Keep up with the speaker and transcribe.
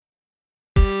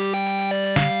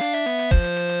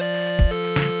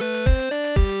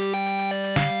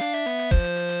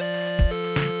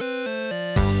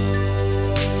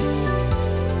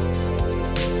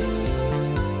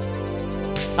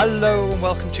Hello and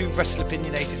welcome to Wrestle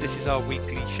Opinionated. This is our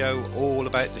weekly show all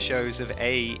about the shows of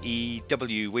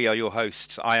AEW. We are your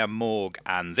hosts. I am Morg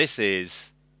and this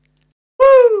is...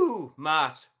 Woo!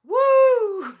 Matt.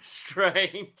 Woo!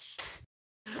 Strange.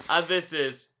 And this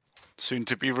is... soon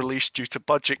to be released due to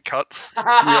budget cuts.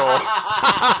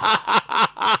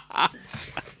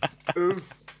 Oof.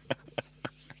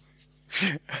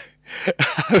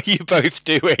 How are you both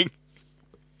doing?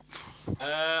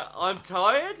 I'm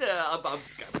tired. I'm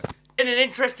in an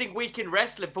interesting week in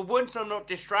wrestling. For once, I'm not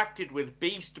distracted with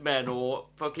Beastmen or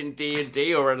fucking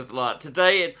D&D or anything like that.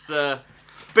 Today, it's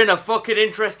been a fucking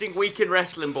interesting week in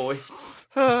wrestling, boys.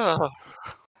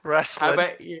 Wrestling. How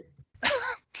about you?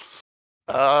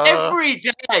 Every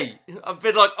day, I've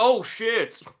been like, oh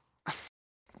shit.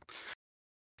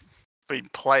 Been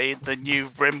playing the new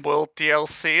RimWorld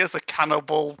DLC as a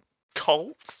cannibal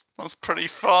cult. That's pretty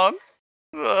fun.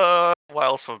 What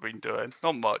else have I been doing?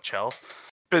 Not much else.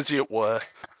 Busy at work.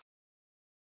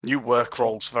 New work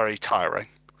role's very tiring.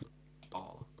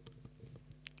 Oh.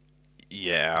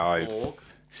 Yeah,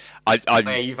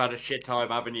 Hey, you've had a shit time,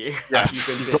 haven't you? Yeah, You've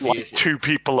been got busy like as shit. 2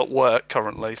 people at work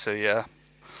currently, so yeah.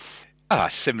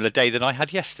 similar day than I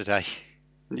had yesterday.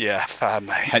 Yeah, fair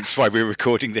mate. Hence why we're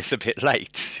recording this a bit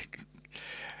late.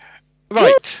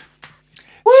 Right.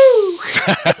 Woo!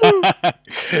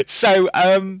 So,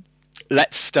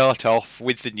 let's start off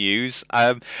with the news.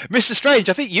 Mr. Strange,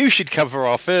 I think you should cover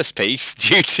our first piece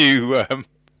due to...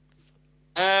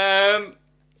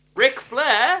 Ric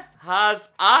Flair has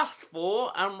asked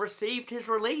for and received his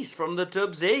release from the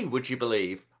Dub Z, would you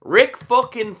believe? Ric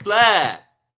fucking Flair!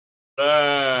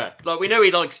 Like, we know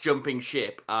he likes jumping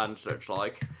ship and such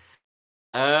like.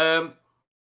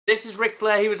 This is Ric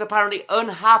Flair. He was apparently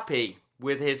unhappy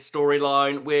with his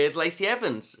storyline with Lacey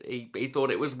Evans. He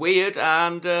thought it was weird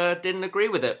and didn't agree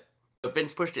with it. But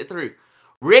Vince pushed it through.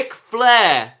 Ric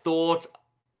Flair thought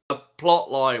the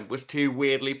plotline was too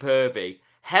weirdly pervy.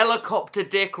 Helicopter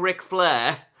Dick Ric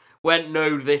Flair went,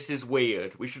 no, this is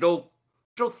weird. We should all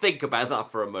think about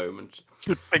that for a moment.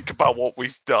 Should think about what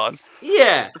we've done.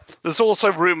 Yeah. There's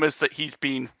also rumours that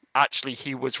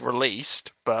he was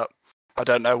released, but I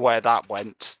don't know where that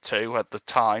went to at the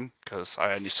time, because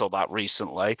I only saw that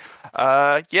recently.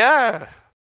 Yeah.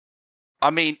 I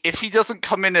mean, if he doesn't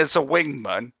come in as a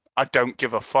wingman, I don't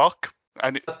give a fuck.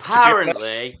 And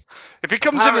Apparently, if he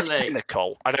comes in as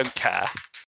Pinnacle, I don't care.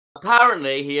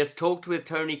 Apparently, he has talked with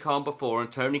Tony Khan before, and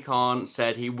Tony Khan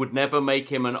said he would never make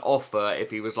him an offer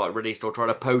if he was like released or try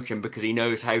to poach him because he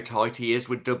knows how tight he is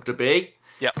with WWE.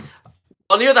 Yep.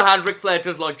 On the other hand, Ric Flair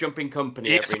does like jumping company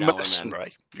He's every now and then.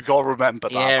 mercenary. You gotta remember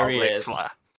that Yeah, about he Ric is.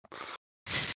 Flair.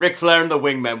 Ric Flair and the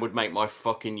Wingmen would make my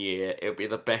fucking year. It would be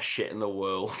the best shit in the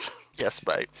world. Yes,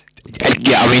 mate.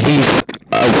 Yeah, I mean,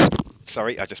 he's...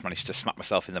 sorry, I just managed to smack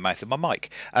myself in the mouth with my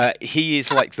mic. He is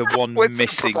like the one We're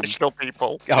missing... professional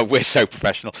people. Oh, we're so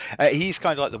professional. He's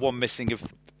kind of like the one missing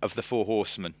of the Four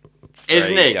Horsemen.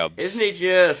 Isn't he? Dubs. Isn't he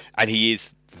just? And he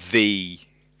is the...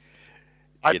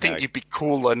 I think you'd be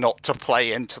cooler not to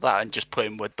play into that and just put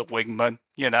him with the wingman,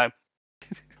 you know?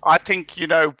 I think,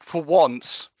 for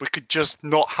once, we could just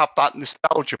not have that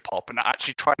nostalgia pop and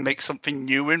actually try and make something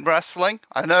new in wrestling.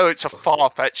 I know it's a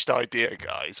far-fetched idea,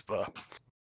 guys, but...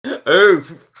 Oh.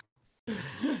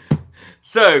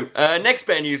 So, next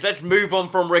bit of news. Let's move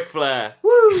on from Ric Flair.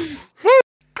 Woo!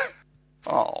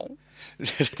 Oh.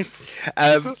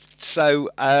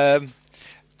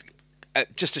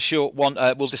 Just a short one.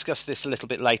 We'll discuss this a little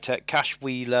bit later. Cash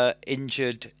Wheeler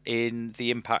injured in the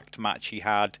Impact match he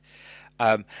had,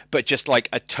 but just like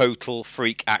a total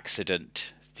freak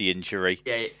accident, the injury.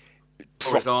 Yeah,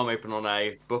 tore his arm open on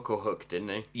a buckle hook, didn't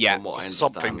he? Yeah, from what I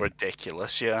understand. Something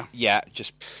ridiculous, yeah. Yeah,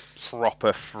 just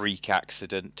proper freak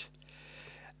accident.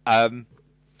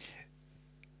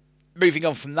 Moving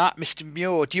on from that, Mr.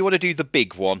 Muir, do you want to do the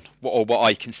big one, or what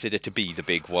I consider to be the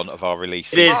big one of our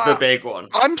releases? It is the big one.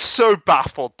 I'm so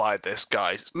baffled by this,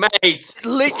 guys. Mate! It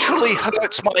literally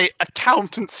hurts my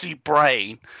accountancy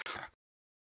brain.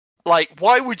 Like,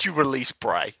 why would you release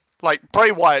Bray? Like,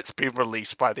 Bray Wyatt's been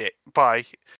released by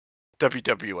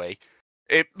WWE.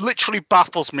 It literally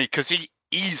baffles me because he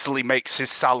easily makes his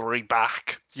salary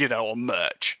back, on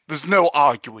merch. There's no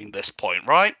arguing this point,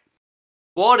 right?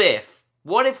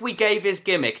 What if we gave his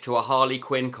gimmick to a Harley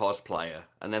Quinn cosplayer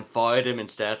and then fired him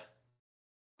instead?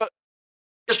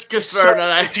 Just for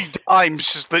another 70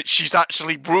 times that she's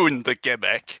actually ruined the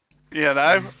gimmick,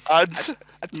 and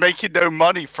making no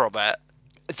money from it.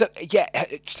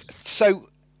 So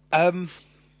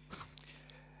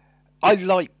I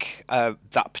like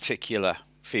that particular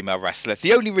female wrestler.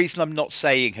 The only reason I'm not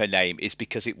saying her name is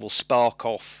because it will spark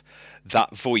off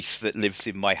that voice that lives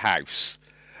in my house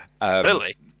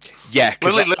Really? Yeah,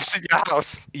 Lily lives in your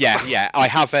house. Yeah. I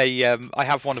have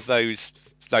one of those.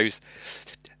 Yeah.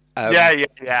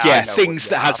 Things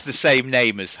that has the same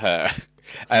name as her.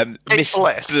 Miss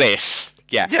Bliss.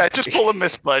 Yeah, just call her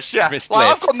Miss Bliss. Yeah, Miss Bliss.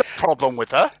 Bliss. I've got no problem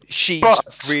with her. She's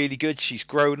really good. She's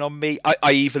grown on me.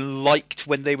 I even liked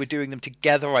when they were doing them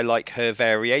together. I like her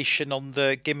variation on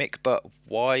the gimmick, but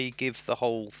why give the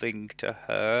whole thing to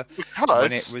her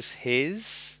when it was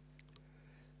his?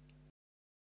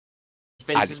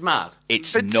 Vince is mad.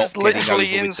 It's Vince not is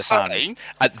literally over insane.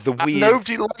 With the fans.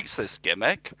 Nobody likes this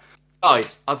gimmick.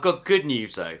 Guys, I've got good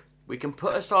news though. We can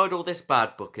put aside all this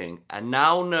bad booking and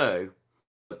now know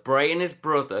that Bray and his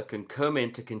brother can come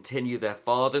in to continue their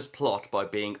father's plot by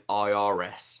being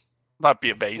IRS. That'd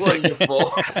be amazing.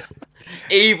 Wonderful.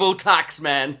 Evil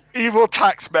taxmen. Evil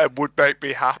taxmen would make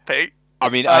me happy. I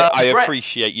mean, I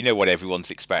appreciate, what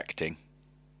everyone's expecting.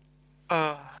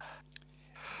 What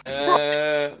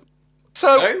is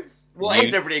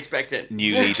everybody expecting?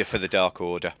 New leader for the Dark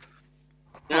Order.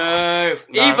 No.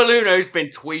 Evil Uno's been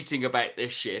tweeting about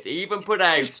this shit. He even put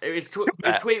out, his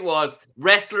tweet was,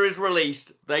 wrestler is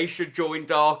released, they should join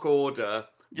Dark Order.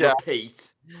 Yeah.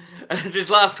 Repeat. And his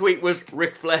last tweet was,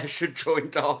 Ric Flair should join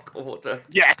Dark Order.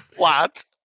 Yes, lad.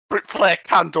 Ric Flair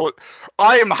can do it.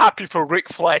 I am happy for Ric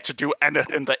Flair to do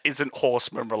anything that isn't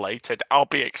Horseman related. I'll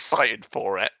be excited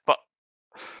for it. But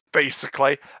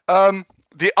basically,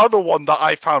 the other one that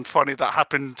I found funny that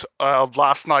happened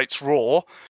last night's Raw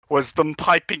was them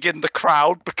piping in the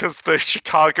crowd because the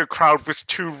Chicago crowd was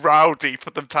too rowdy for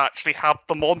them to actually have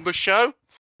them on the show.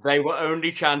 They were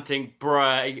only chanting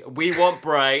Bray. We want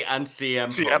Bray and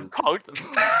CM Punk.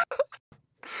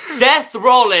 Seth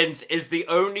Rollins is the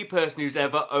only person who's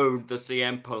ever owned the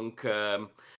CM Punk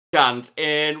chant.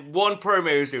 In one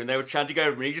promo he was doing, they were chanting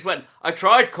over him, and he just went, I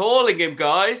tried calling him,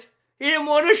 guys. He didn't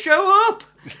want to show up.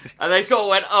 And they sort of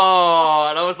went, oh,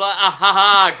 and I was like, ah ha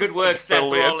ha, good work, Seth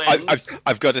Rollins.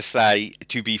 I've got to say,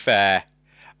 to be fair,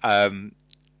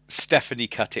 Stephanie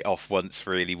cut it off once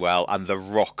really well, and The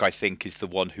Rock, I think, is the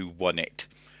one who won it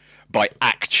by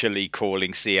actually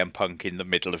calling CM Punk in the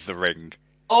middle of the ring.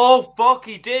 Oh, fuck,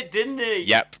 he did, didn't he?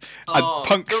 Yep. And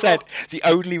Punk said the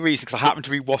only reason, because I happened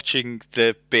to be watching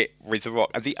the bit with The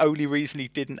Rock, and the only reason he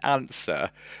didn't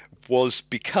answer was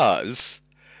because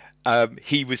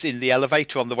he was in the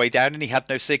elevator on the way down and he had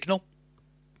no signal.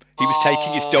 He was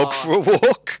taking his dog for a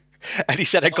walk. And he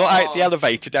said, I got out the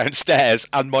elevator downstairs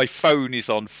and my phone is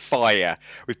on fire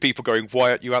with people going,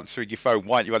 why aren't you answering your phone?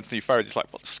 Why aren't you answering your phone? It's like,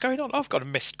 what's going on? I've got a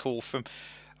missed call from...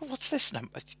 What's this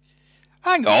number?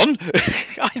 Hang on.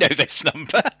 I know this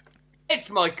number. It's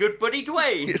my good buddy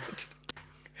Dwayne.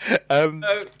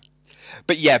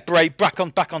 But yeah, Bray, back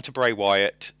onto Bray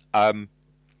Wyatt.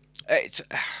 It's...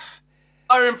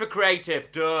 Hire him for creative,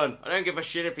 done. I don't give a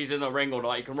shit if he's in the ring or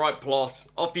not. You can write plot.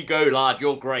 Off you go, lad.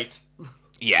 You're great.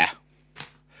 Yeah.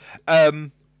 I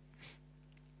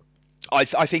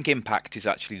think Impact is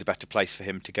actually the better place for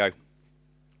him to go.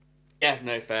 Yeah,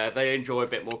 no fair. They enjoy a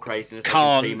bit more craziness.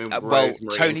 Tony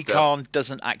Khan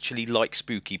doesn't actually like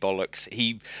spooky bollocks.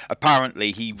 He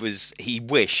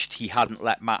wished he hadn't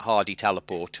let Matt Hardy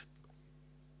teleport.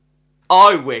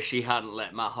 I wish he hadn't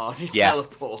let Matt Hardy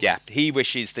teleport. Yeah, he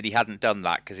wishes that he hadn't done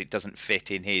that because it doesn't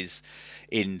fit in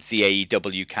the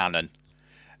AEW canon.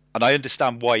 And I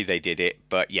understand why they did it,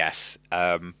 but yes.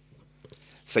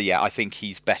 So yeah, I think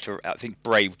he's better. I think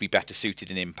Bray would be better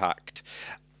suited in Impact.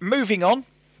 Moving on,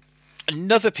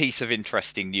 another piece of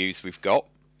interesting news we've got.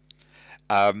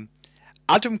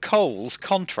 Adam Cole's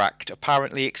contract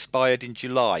apparently expired in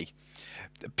July.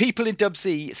 People in Dub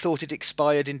Z thought it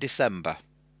expired in December.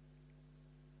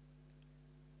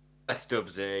 That's Dub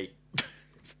Z.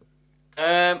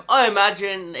 I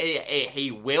imagine he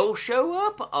will show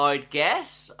up, I'd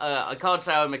guess. I can't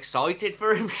say I'm excited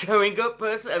for him showing up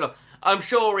personally. I'm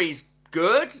sure he's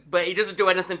good, but he doesn't do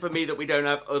anything for me that we don't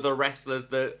have other wrestlers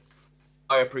that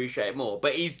I appreciate more.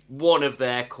 But he's one of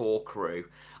their core crew.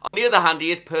 On the other hand,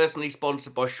 he is personally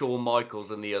sponsored by Shawn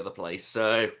Michaels and the other place,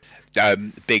 so...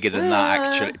 Bigger than that,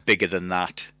 actually. Bigger than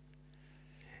that.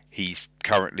 He's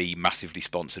currently massively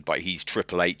sponsored by... He's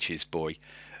Triple H's boy.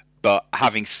 But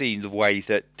having seen the way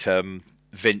that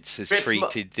Vince has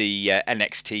treated the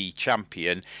NXT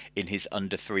champion in his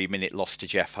under 3-minute loss to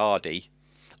Jeff Hardy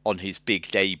on his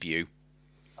big debut.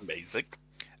 Amazing.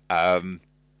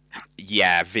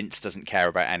 Yeah, Vince doesn't care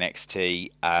about NXT.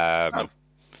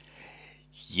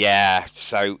 Yeah,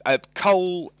 so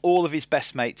Cole, all of his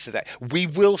best mates are there. We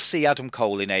will see Adam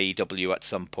Cole in AEW at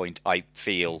some point, I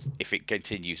feel, if it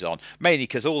continues on. Mainly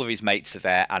because all of his mates are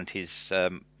there and his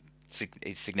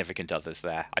significant others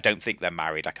there. I don't think they're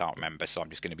married, I can't remember, so I'm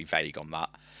just going to be vague on that.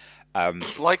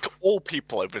 Like all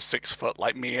people over 6 foot,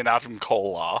 like me and Adam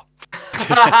Cole are.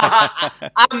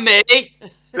 And me.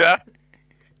 Yeah.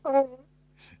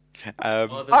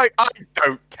 I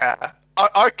don't care.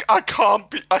 I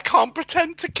can't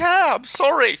pretend to care. I'm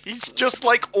sorry. He's just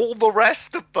like all the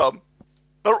rest of them.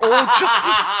 They're all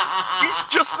he's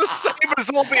just the same as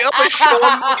all the other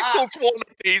Shawn Michaels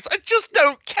wannabes. I just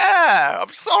don't care. I'm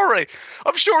sorry.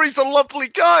 I'm sure he's a lovely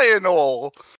guy and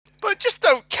all, but I just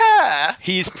don't care.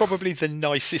 He is probably the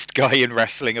nicest guy in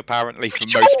wrestling, apparently, from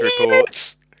most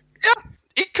reports. Yeah,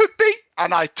 it could be.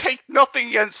 And I take nothing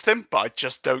against him, but I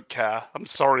just don't care. I'm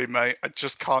sorry, mate. I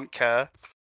just can't care.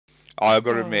 I've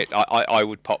got to admit, I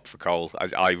would pop for Cole.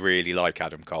 I really like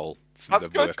Adam Cole. That's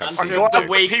good. I'm glad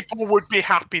people would be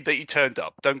happy that he turned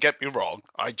up. Don't get me wrong.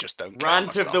 I just don't care.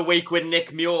 Rant of the week with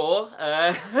Nick Muir. What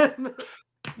am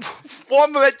I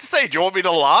meant to say? Do you want me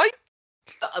to lie?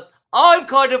 I'm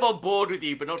kind of on board with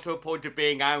you, but not to a point of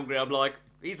being angry. I'm like,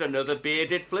 he's another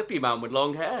bearded flippy man with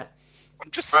long hair.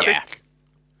 I'm just sick.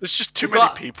 There's just too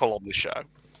many people on the show.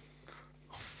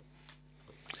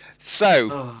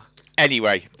 So,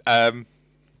 anyway,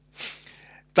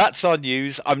 that's our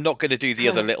news. I'm not going to do the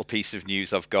other little piece of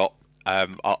news I've got.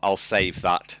 I'll save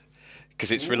that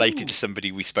because it's related to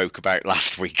somebody we spoke about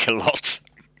last week a lot.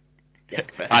 Yeah,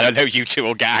 I know you two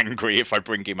will get angry if I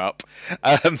bring him up.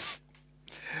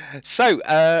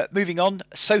 So, moving on,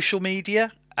 social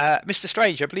media. Mr.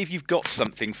 Strange, I believe you've got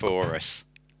something for us.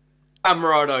 I'm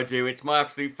right, I do. It's my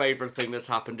absolute favourite thing that's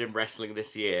happened in wrestling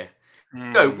this year.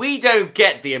 No, we don't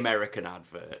get the American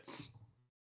adverts.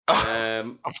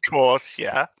 Of course,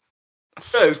 yeah.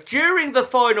 So, during the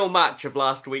final match of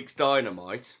last week's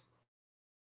Dynamite,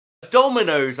 a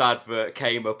Domino's advert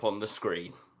came up on the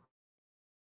screen.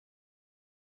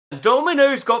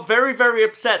 Domino's got very, very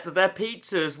upset that their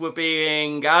pizzas were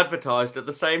being advertised at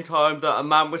the same time that a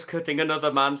man was cutting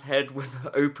another man's head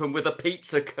open with a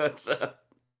pizza cutter.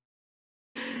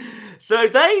 So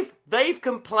they've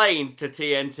complained to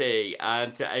TNT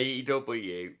and to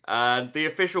AEW, and the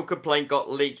official complaint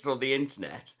got leaked on the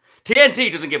internet.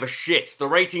 TNT doesn't give a shit. The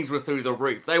ratings were through the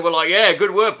roof. They were like, yeah, good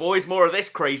work, boys. More of this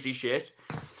crazy shit.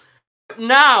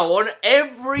 Now, on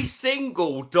every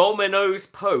single Domino's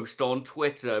post on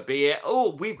Twitter, be it,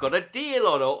 oh, we've got a deal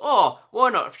on, or, oh, why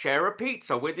not share a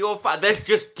pizza with your family? There's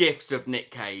just gifs of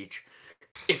Nick Cage.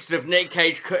 Gifs of Nick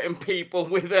Cage cutting people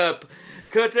with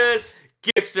cutters.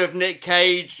 Gifs of Nick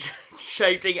Cage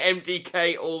shaping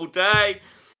MDK all day.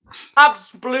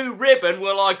 Abs Blue Ribbon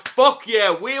were like, fuck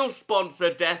yeah, we'll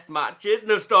sponsor death matches,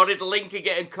 and have started linking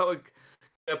it and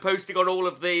posting on all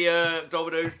of the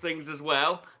Domino's things as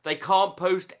well. They can't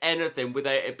post anything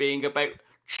without it being about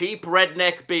cheap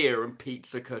redneck beer and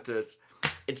pizza cutters.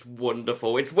 It's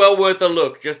wonderful. It's well worth a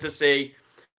look just to see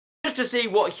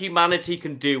what humanity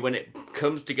can do when it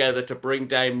comes together to bring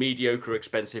down mediocre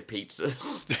expensive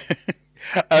pizzas.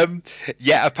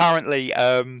 Yeah, apparently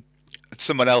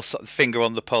someone else, finger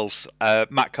on the pulse,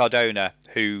 Matt Cardona,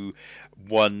 who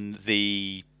won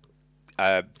the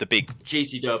big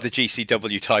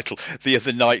GCW title the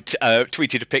other night,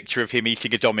 tweeted a picture of him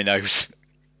eating a Domino's.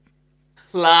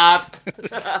 Lad.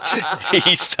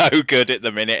 He's so good at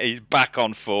the minute. He's back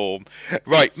on form.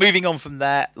 Right, moving on from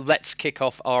there, let's kick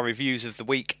off our reviews of the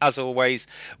week. As always,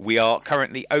 we are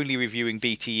currently only reviewing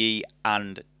BTE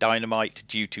and Dynamite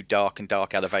due to Dark and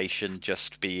Dark Elevation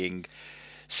just being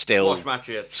still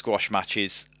squash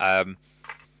matches.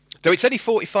 Though it's only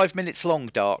 45 minutes long,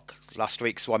 Dark, last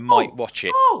week, so I might watch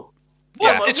it.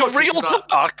 Yeah, it's a real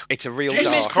Dark. It's a real Dark.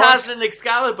 I missed Taz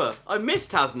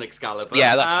and Excalibur.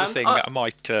 Yeah, that's the thing. I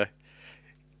might...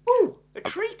 Ooh, a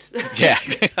treat. Yeah,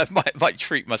 I might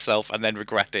treat myself and then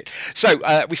regret it. So,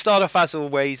 we start off, as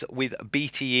always, with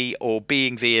BTE, or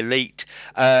Being the Elite.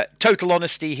 Total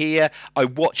honesty here, I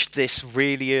watched this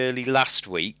really early last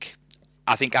week,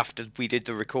 I think after we did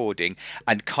the recording,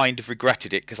 and kind of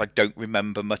regretted it because I don't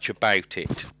remember much about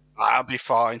it. I'll be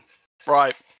fine.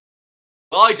 Right.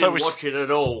 I didn't watch it at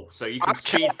all, so you can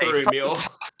speed through me all.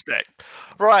 Fantastic.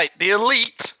 Right, the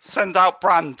Elite send out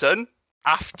Brandon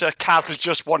after Kaz has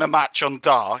just won a match on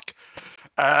Dark.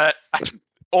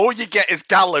 All you get is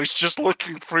Gallows just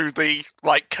looking through the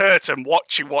curtain,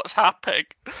 watching what's happening,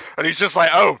 and he's just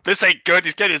like, "Oh, this ain't good."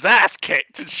 He's getting his ass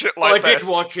kicked and shit like that. I did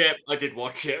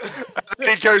watch it. And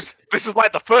he goes, "This is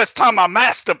like the first time I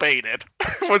masturbated."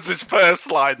 Was his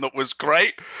first line that was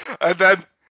great, and then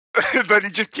he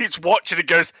just keeps watching and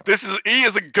goes, he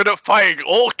isn't good at fighting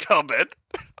or coming.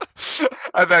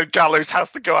 And then Gallows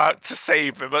has to go out to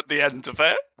save him at the end of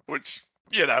it, which,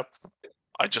 I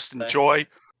just enjoy.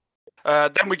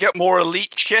 Then we get more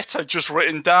Elite shit I've just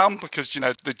written down because,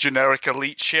 the generic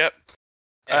Elite shit.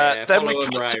 Then we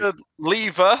cut to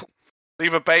Lever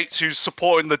Bates, who's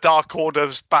supporting the Dark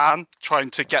Order's ban, trying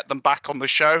to get them back on the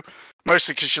show.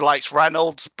 Mostly because she likes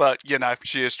Reynolds, but,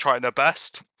 she is trying her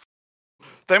best.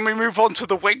 Then we move on to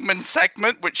the Wingman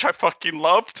segment, which I fucking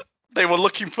loved. They were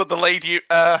looking for the lady...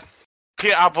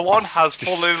 Peter Avalon has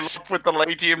fallen in love with the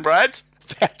lady in red.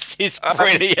 That is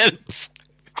brilliant.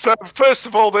 So, first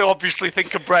of all, they obviously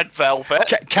think of Red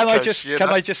Velvet. Can I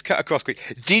just cut across quick?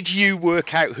 Did you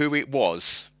work out who it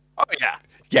was? Oh, yeah.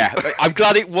 Yeah, I'm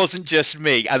glad it wasn't just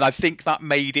me, and I think that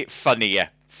made it funnier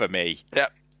for me.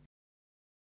 Yep.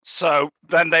 So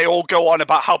then they all go on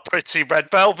about how pretty Red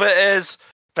Velvet is.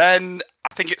 Then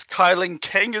I think it's Kylan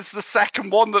King is the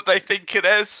second one that they think it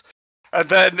is. And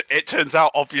then it turns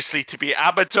out obviously to be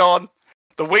Abaddon.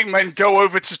 The wingmen go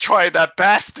over to try their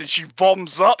best and she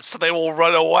bombs up, so they all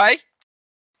run away,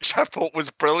 which I thought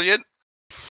was brilliant.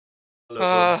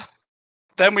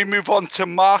 Then we move on to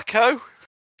Marco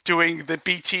doing the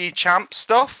BTE champ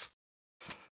stuff.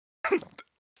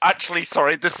 Actually,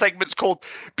 sorry, the segment's called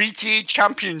BTE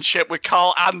Championship with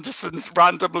Carl Anderson's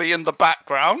randomly in the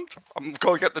background. I'm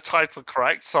going to get the title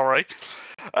correct, sorry.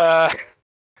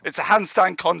 It's a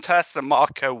handstand contest and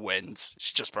Marco wins.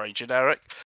 It's just very generic.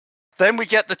 Then we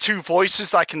get the two voices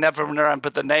that I can never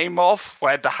remember the name of,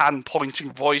 where the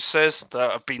hand-pointing voices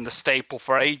that have been the staple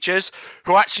for ages,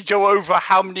 who actually go over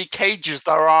how many cages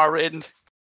there are in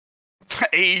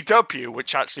AEW,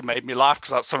 which actually made me laugh because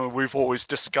that's something we've always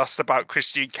discussed about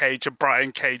Christian Cage and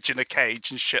Brian Cage in a cage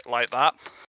and shit like that.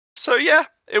 So yeah,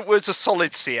 it was a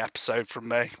solid C episode from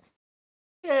me.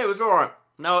 Yeah, it was alright.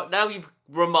 Now you've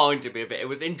reminded me of it. It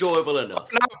was enjoyable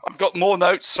enough. No, I've got more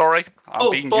notes, sorry.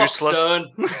 I'm being useless.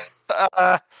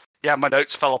 Yeah, my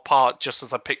notes fell apart just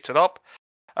as I picked it up.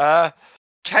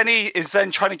 Kenny is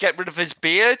then trying to get rid of his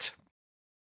beard.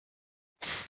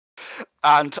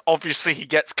 And obviously he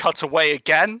gets cut away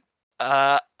again.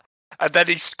 And then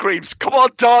he screams, "Come on,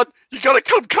 Don, you gotta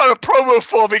come cut a promo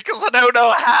for me because I don't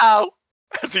know how."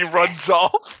 As he runs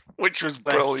off, which was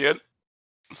brilliant.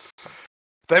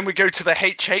 Then we go to the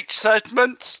HH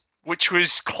segment, which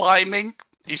was climbing.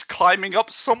 He's climbing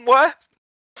up somewhere.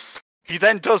 He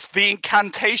then does the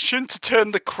incantation to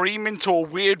turn the cream into a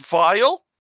weird vial.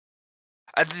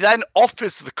 And then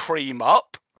offers the cream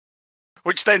up,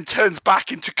 which then turns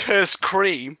back into cursed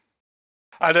cream.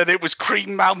 And then it was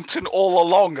Cream Mountain all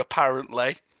along,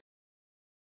 apparently.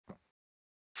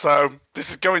 So,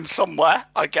 this is going somewhere,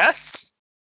 I guess.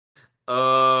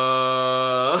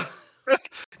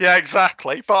 Yeah,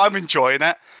 exactly. But I'm enjoying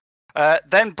it.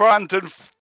 Then Brandon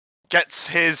gets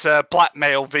his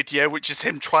blackmail video, which is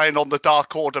him trying on the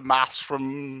Dark Order mask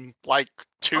from,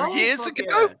 2 years ago.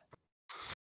 Yeah.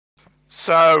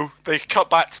 So, they cut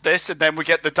back to this, and then we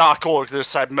get the Dark Order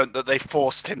segment that they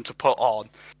forced him to put on,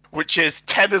 which is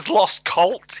Ten has lost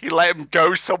Colt. He let him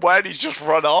go somewhere, and he's just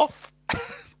run off.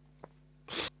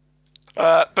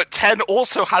 But Ten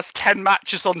also has 10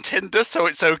 matches on Tinder, so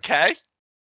it's okay.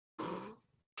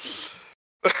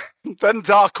 Then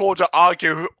Dark Order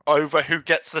argue over who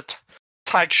gets the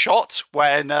tag shot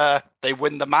when they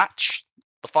win the match,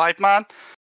 the 5-man.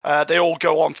 They all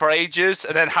go on for ages,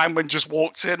 and then Hangman just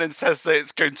walks in and says that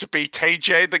it's going to be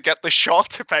TJ that get the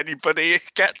shot if anybody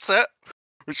gets it,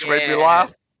 which made me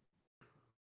laugh.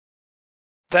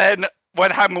 Then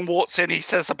when Hangman walks in, he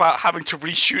says about having to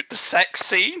reshoot the sex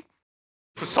scene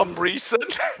for some reason.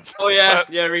 Oh yeah,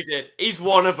 yeah, he did. He's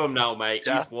one of them now, mate.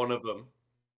 Yeah. He's one of them.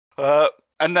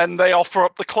 And then they offer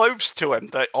up the clothes to him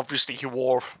that obviously he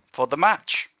wore for the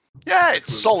match. Yeah,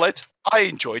 it's solid. I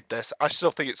enjoyed this. I still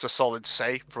think it's a solid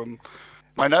say from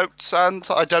my notes, and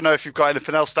I don't know if you've got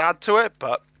anything else to add to it,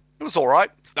 but it was all right.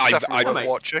 Definitely worth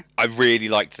watching. I really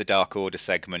liked the Dark Order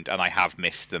segment, and I have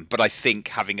missed them, but I think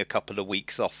having a couple of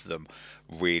weeks off them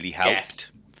really helped.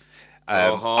 Yes.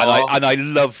 And I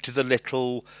loved the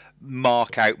little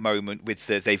mark out moment with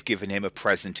they've given him a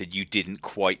present and you didn't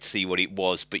quite see what it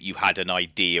was, but you had an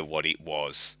idea what it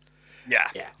was. Yeah.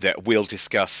 That we'll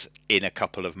discuss in a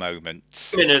couple of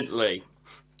moments. Imminently.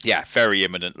 Yeah, very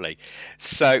imminently.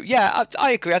 So, yeah,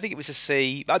 I agree. I think it was a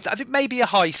C. I think maybe a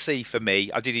high C for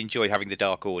me. I did enjoy having the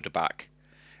Dark Order back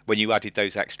when you added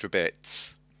those extra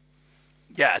bits.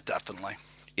 Yeah, definitely.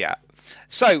 Yeah.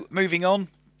 So, moving on.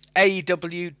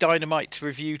 AEW Dynamite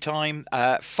review time.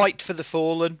 Fight for the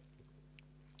Fallen.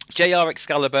 JR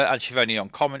Excalibur and Schiavone on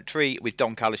commentary, with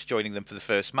Don Callis joining them for the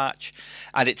first match.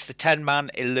 And it's the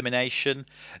 10-man elimination.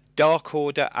 Dark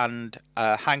Order and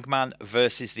Hangman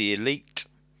versus the Elite.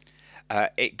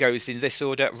 It goes in this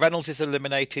order. Reynolds is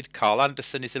eliminated. Carl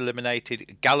Anderson is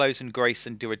eliminated. Gallows and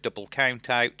Grayson do a double count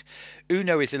out.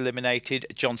 Uno is eliminated.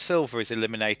 John Silver is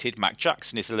eliminated. Mac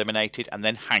Jackson is eliminated. And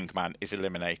then Hangman is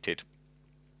eliminated.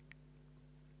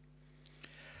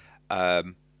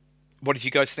 What did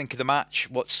you guys think of the match?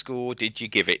 What score did you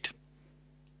give it?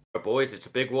 Boys, it's a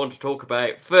big one to talk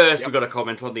about. First, we've got to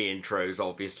comment on the intros,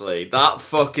 obviously. That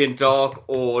fucking Dark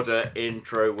Order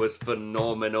intro was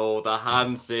phenomenal. The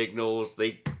hand signals,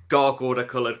 the Dark Order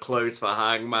coloured clothes for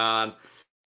Hangman.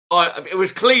 It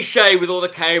was cliche with all the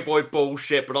cowboy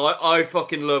bullshit, but I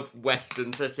fucking love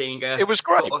Western Sasinga. It was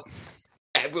great.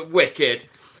 Wicked.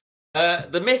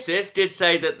 The missus did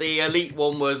say that the Elite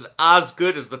one was as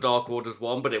good as the Dark Order's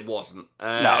one, but it wasn't.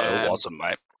 No, it wasn't,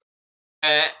 mate.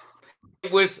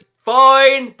 It was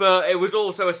fine, but it was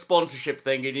also a sponsorship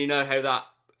thing, and you know how that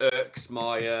irks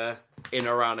my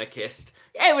inner anarchist.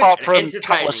 Yeah, it was apart from entertaining.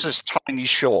 Callus's tiny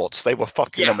shorts, they were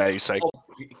fucking amazing.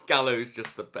 Gallows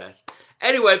just the best.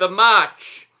 Anyway, the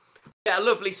match. Yeah, a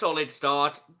lovely solid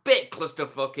start. Bit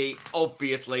clusterfucky.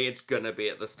 Obviously, it's going to be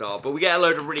at the start. But we get a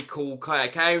load of really cool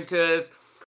counters.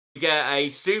 We get a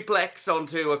suplex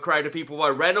onto a crowd of people by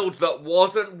Reynolds that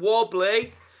wasn't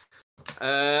wobbly.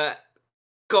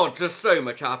 God, just so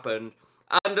much happened.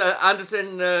 And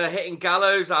Anderson hitting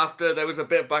Gallows after there was a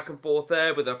bit of back and forth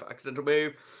there with an accidental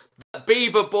move. The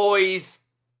Beaver Boys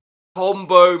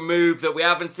combo move that we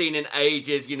haven't seen in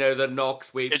ages. You know, the knock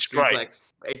sweep suplex. Great.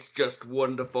 It's just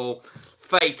wonderful.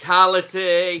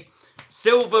 Fatality.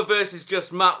 Silver versus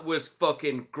Just Matt was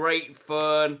fucking great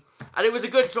fun. And it was a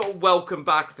good sort of welcome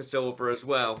back for Silver as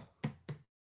well.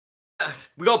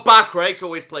 We got back rakes,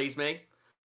 always please me.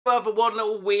 However, one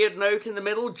little weird note in the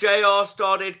middle. JR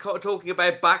started talking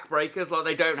about backbreakers like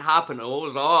they don't happen.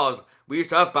 We used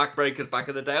to have backbreakers back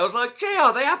in the day. I was like,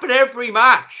 JR, they happen every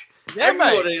match. Yeah,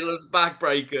 everybody loves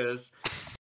backbreakers.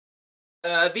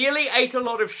 The Elite ate a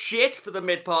lot of shit for the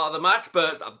mid part of the match,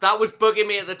 but that was bugging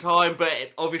me at the time.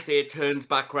 But obviously, it turns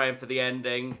back around for the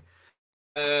ending.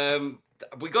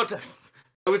 We got to.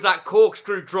 There was that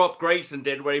corkscrew drop Grayson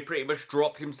did, where he pretty much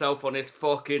dropped himself on his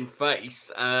fucking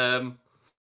face.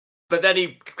 But then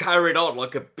he carried on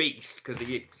like a beast because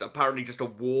he's apparently just a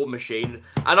war machine.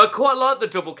 And I quite like the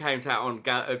double count out on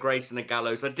Grayson and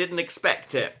Gallows. I didn't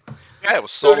expect it. Yeah, it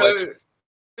was solid.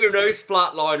 Uno's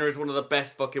flatliner is one of the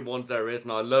best fucking ones there is,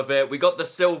 and I love it. We got the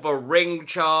Silver ring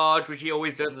charge, which he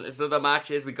always does in his other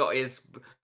matches. We got his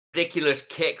ridiculous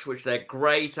kicks, which they're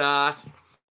great at.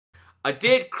 I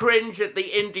did cringe at the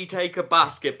Indie Taker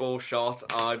basketball shot.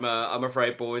 I'm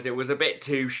afraid, boys, it was a bit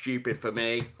too stupid for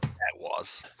me. It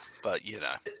was. But, you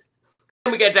know.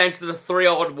 Then we get down to the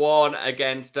 3-on-1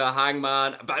 against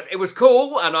Hangman. But it was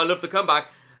cool, and I love the comeback.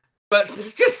 But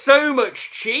there's just so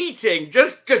much cheating.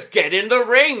 Just get in the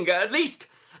ring. At least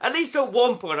at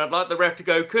one point, I'd like the ref to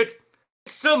go, could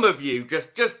some of you,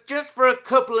 just for a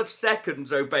couple of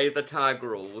seconds, obey the tag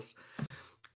rules?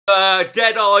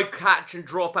 Deadeye catch and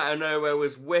drop out of nowhere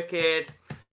was wicked.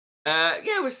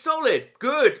 It was solid.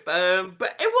 Good.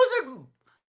 But it wasn't...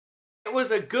 It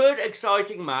was a good,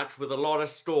 exciting match with a lot of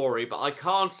story, but I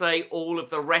can't say all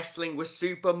of the wrestling was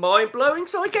super mind-blowing,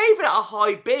 so I gave it a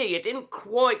high B. It didn't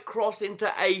quite cross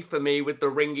into A for me with the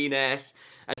ringiness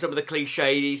and some of the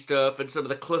cliche stuff and some of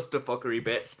the clusterfuckery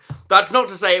bits. That's not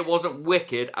to say it wasn't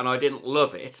wicked and I didn't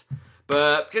love it,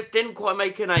 but just didn't quite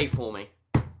make an A for me.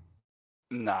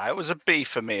 No, it was a B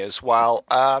for me as well.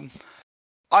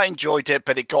 I enjoyed it,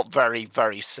 but it got very,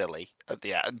 very silly at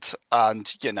the end,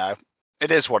 and, you know, it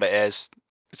is what it is.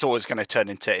 It's always going to turn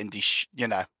into indie,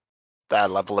 their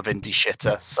level of indie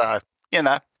shitter. So,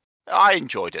 I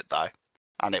enjoyed it though.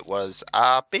 And it was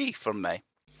a B from me.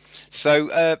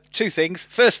 So, two things.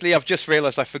 Firstly, I've just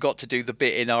realised I forgot to do the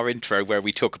bit in our intro where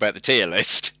we talk about the tier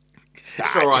list.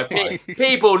 It's all right.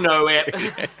 People know it.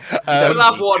 We'll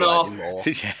have one off.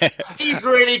 Yeah. He's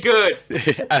really good.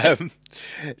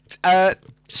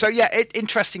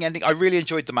 Interesting ending. I really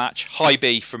enjoyed the match. High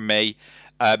B from me.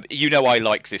 I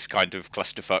like this kind of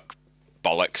clusterfuck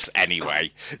bollocks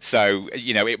anyway. So,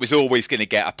 it was always going to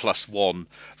get a +1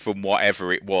 from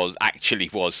whatever it actually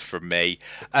was from me.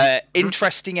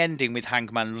 Interesting ending with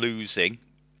Hangman losing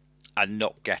and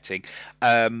not getting.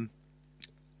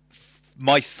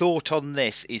 My thought on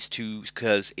this is to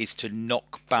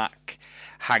knock back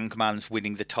Hangman's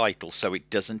winning the title so it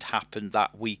doesn't happen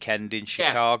that weekend in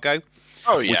Chicago.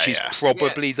 Which is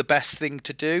probably the best thing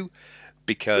to do.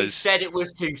 Because we said it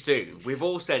was too soon. We've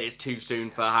all said it's too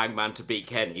soon for Hangman to beat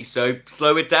Kenny, so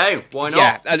slow it down. Why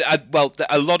not? Yeah,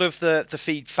 a lot of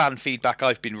the fan feedback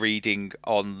I've been reading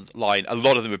online, a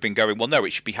lot of them have been going, well, no, it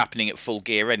should be happening at Full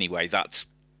Gear anyway. That's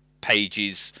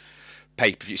Paige's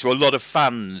pay-per-view. So a lot of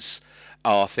fans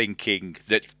are thinking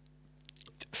that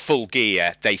Full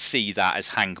Gear, they see that as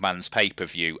Hangman's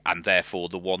pay-per-view, and therefore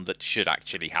the one that should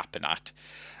actually happen at.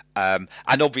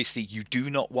 And obviously you do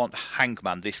not want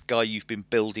Hangman, this guy you've been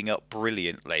building up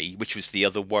brilliantly, which was the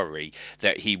other worry,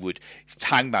 that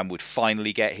Hangman would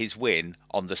finally get his win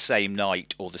on the same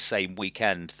night or the same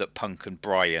weekend that Punk and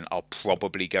Bryan are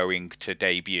probably going to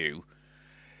debut.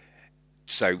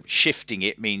 So shifting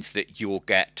it means that you'll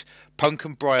get Punk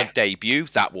and Bryan debut.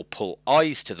 That will pull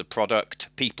eyes to the product.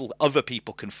 Other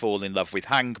people can fall in love with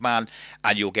Hangman,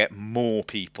 and you'll get more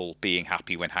people being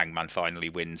happy when Hangman finally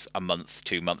wins a month,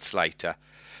 2 months later.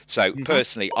 So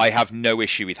personally, I have no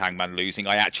issue with Hangman losing.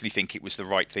 I actually think it was the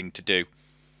right thing to do.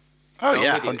 Oh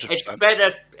yeah, 100%.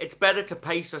 It's better to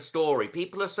pace a story.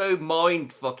 People are so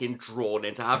mind fucking drawn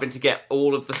into having to get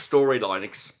all of the storyline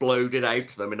exploded out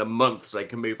to them in a month so they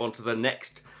can move on to the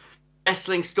next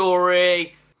wrestling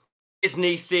story,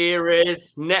 Disney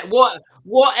series,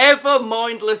 whatever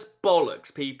mindless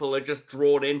bollocks people are just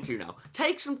drawn into now.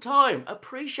 Take some time,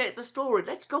 appreciate the story.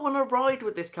 Let's go on a ride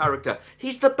with this character.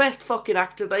 He's the best fucking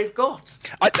actor they've got.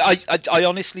 I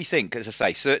honestly think, as I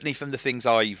say, certainly from the things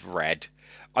I've read,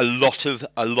 a lot of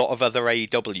other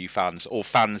AEW fans, or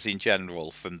fans in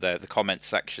general, from the comment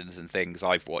sections and things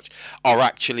I've watched, are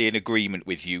actually in agreement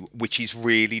with you, which is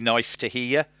really nice to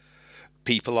hear.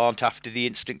 People aren't after the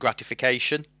instant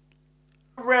gratification.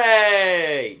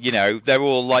 Hooray! You know, they're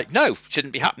all like, no,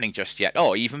 shouldn't be happening just yet.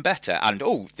 Oh, even better. And,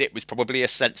 oh, it was probably a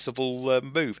sensible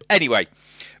move. Anyway,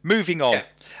 moving on.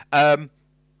 Yeah.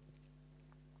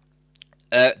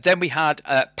 Then we had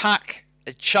Pac,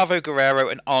 Chavo Guerrero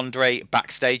and Andre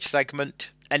backstage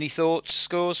segment. Any thoughts,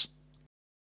 Scores?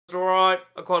 It's alright.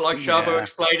 I quite like Chavo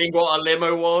explaining what a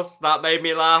limo was. That made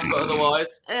me laugh, but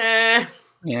otherwise,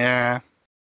 Yeah.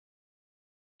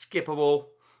 Skippable.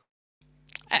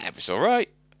 It was alright.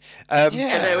 Yeah,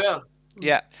 there we are.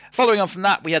 Yeah. Following on from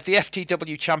that, we had the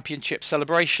FTW Championship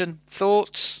celebration.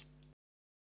 Thoughts?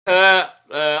 I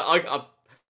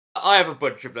have a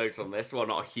bunch of notes on this. Well,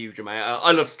 not a huge amount.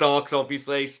 I love Starks,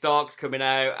 obviously. Starks coming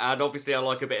out, and obviously I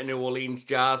like a bit of New Orleans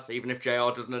jazz, even if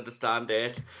JR doesn't understand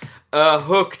it.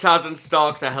 Hook, Taz, and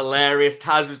Starks are hilarious.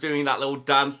 Taz was doing that little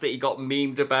dance that he got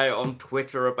memed about on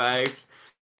Twitter about.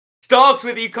 Starks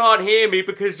with You Can't Hear Me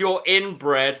Because You're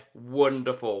Inbred.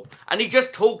 Wonderful. And he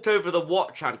just talked over the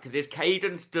what chant because his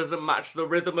cadence doesn't match the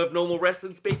rhythm of normal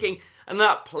wrestling speaking, and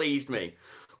that pleased me.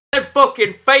 Then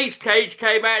fucking Face Cage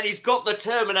came out and he's got the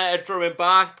Terminator drumming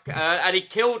back, and he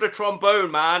killed a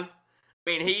trombone man. I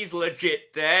mean, he's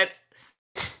legit dead.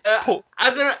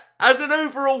 As an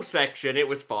overall section, it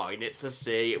was fine. It's a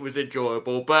C. It was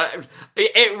enjoyable, but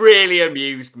it really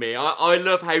amused me. I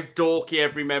love how dorky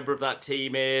every member of that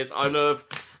team is. I love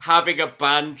having a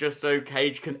band just so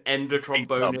Cage can end a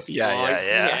trombonist.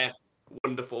 Yeah.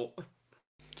 Wonderful.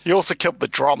 He also killed the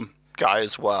drum guy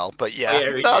as well, but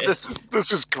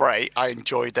this was great. I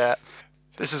enjoyed it.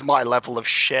 This is my level of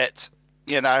shit,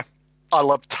 you know. I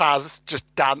love Taz just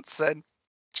dancing,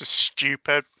 just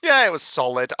stupid. Yeah, it was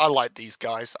solid. I like these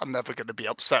guys. I'm never going to be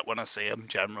upset when I see them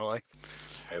generally.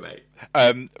 Hey, mate.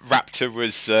 Raptor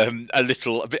was a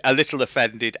little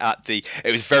offended at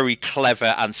it was very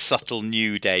clever and subtle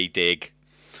New Day dig.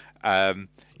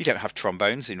 You don't have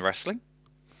trombones in wrestling.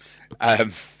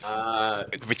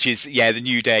 Which is the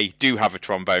New Day do have a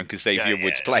trombone because Xavier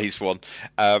Woods plays one.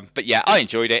 But yeah, I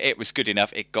enjoyed it. It was good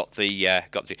enough. It got the.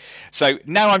 So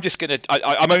now I'm just gonna.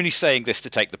 I'm only saying this to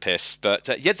take the piss, but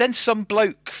then some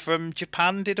bloke from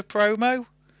Japan did a promo.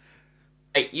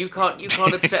 Hey, you can't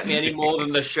upset me any more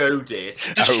than the show did.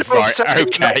 Oh right,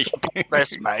 okay.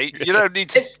 This mate, you don't need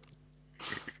to.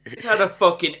 It's had a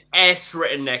fucking S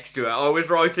written next to it. I was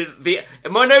writing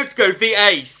in my notes go the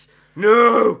Ace.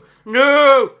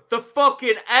 No, the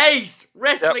fucking Ace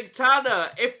wrestling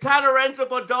Tanner. If Tanner ends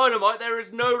up on Dynamite, there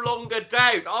is no longer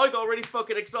doubt. I got really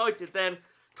fucking excited. Then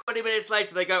 20 minutes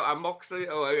later, they go, and Moxley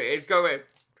is going.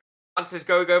 Lance is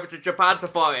going over to Japan to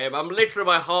fight him. I'm literally,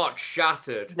 my heart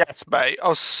shattered. Yes, mate. I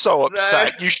was so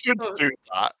upset. You shouldn't do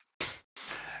that.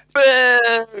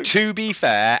 But to be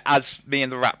fair, as me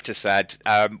and the Raptor said,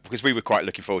 because we were quite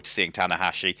looking forward to seeing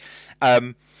Tanahashi,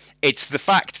 it's the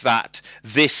fact that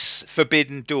this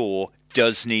Forbidden Door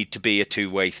does need to be a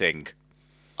two-way thing.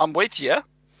 I'm with you,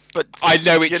 but I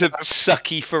know it's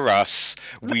sucky for us.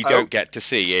 We don't get to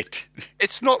see it.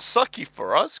 It's not sucky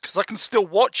for us because I can still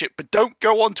watch it, but don't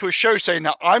go onto a show saying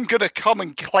that I'm going to come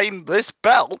and claim this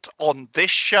belt on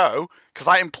this show because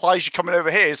that implies you're coming over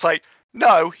here. It's like,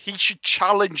 no, he should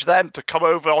challenge them to come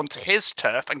over onto his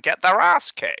turf and get their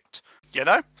ass kicked. You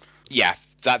know? Yeah,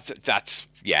 that's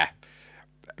yeah.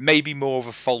 maybe more of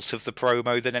a fault of the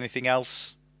promo than anything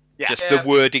else. Yeah. Just the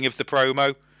wording of the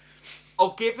promo.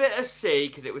 I'll give it a C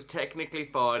because it was technically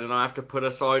fine, and I have to put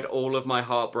aside all of my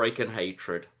heartbreak and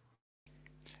hatred.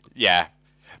 Yeah,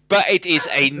 but it is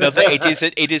another.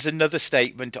 it is another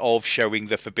statement of showing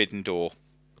the forbidden door.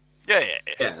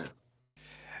 Yeah.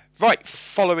 Right,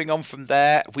 following on from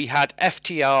there, we had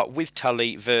FTR with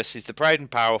Tully versus the Proud and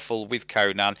Powerful with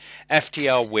Conan.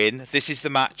 FTR win. This is the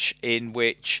match in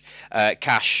which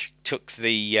Cash took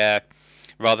the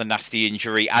rather nasty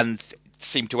injury and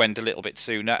seemed to end a little bit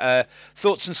sooner.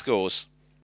 Thoughts and scores?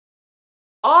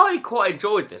 I quite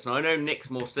enjoyed this, and I know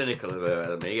Nick's more cynical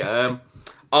than me.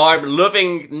 I'm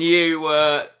loving new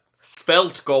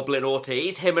Svelte Goblin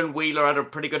Ortiz. Him and Wheeler had a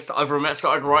pretty good start. I've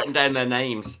started writing down their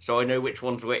names, so I know which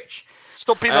one's which.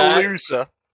 Stop being a loser.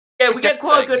 Yeah, we get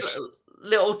quite a good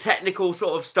little technical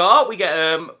sort of start. We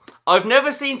get I've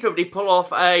never seen somebody pull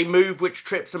off a move which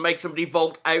trips and makes somebody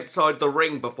vault outside the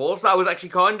ring before, so that was actually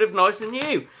kind of nice and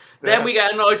new. Then we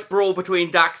get a nice brawl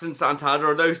between Dax and Santana,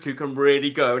 and those two can really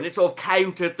go, and it sort of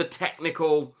countered the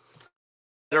technical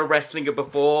wrestling of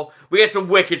before. We get some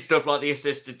wicked stuff like the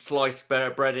assisted sliced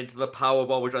bread into the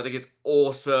powerbomb, which I think is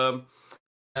awesome.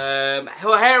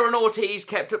 O'Hare and Ortiz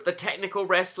kept up the technical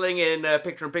wrestling in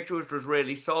picture-in-picture, which was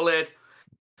really solid.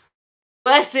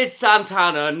 Blessed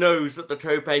Santana knows that the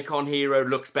Tope Con Hero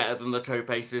looks better than the Tope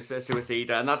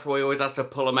Suicida, and that's why he always has to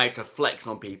pull them out to flex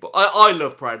on people. I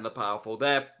love Proud and the Powerful.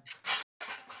 They're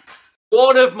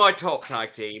one of my top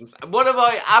tag teams. One of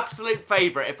my absolute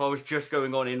favourite if I was just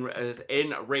going on in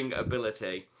ring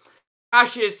ability.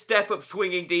 Ash's step-up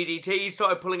swinging DDT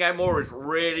started pulling out more. Is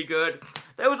really good.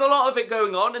 There was a lot of it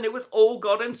going on, and it was all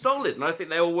god and solid, and I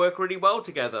think they all work really well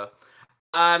together.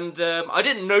 And I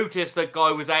didn't notice that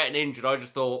Guy was out and injured. I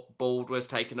just thought Bald was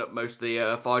taking up most of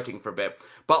the fighting for a bit.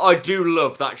 But I do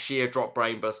love that sheer drop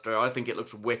brainbuster. I think it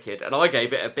looks wicked, and I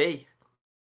gave it a B.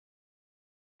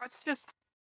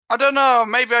 I don't know.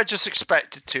 Maybe I just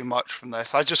expected too much from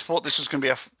this. I just thought this was going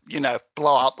to be a,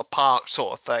 blow out the park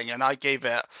sort of thing, and I gave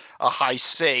it a high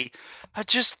C. I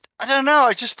don't know.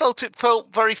 I just felt it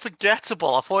felt very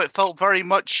forgettable. I thought it felt very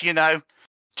much,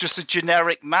 just a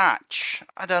generic match.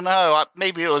 I don't know.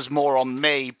 Maybe it was more on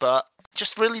me, but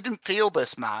just really didn't feel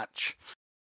this match.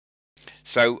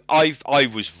 So I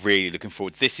was really looking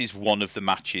forward. This is one of the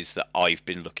matches that I've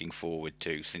been looking forward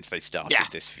to since they started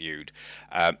this feud.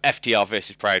 FTR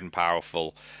versus Proud and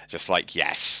Powerful. Just like,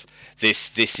 yes,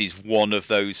 this is one of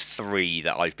those three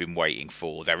that I've been waiting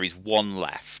for. There is one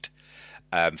left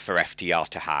for FTR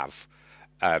to have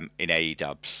in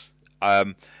AEWs.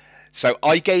 So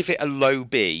I gave it a low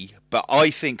B, but I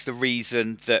think the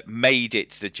reason that made it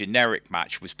the generic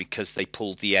match was because they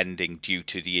pulled the ending due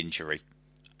to the injury.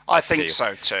 I think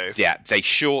so too. Yeah, they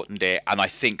shortened it, and I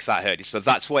think that hurt it. So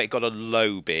that's why it got a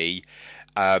low B.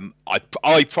 I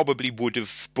probably would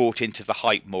have bought into the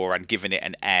hype more and given it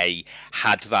an A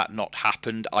had that not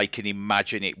happened. I can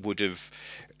imagine it would have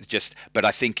but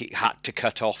I think it had to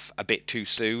cut off a bit too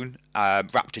soon.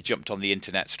 Raptor jumped on the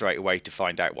internet straight away to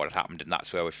find out what had happened, and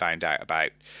that's where we found out about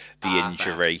the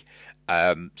injury.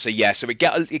 So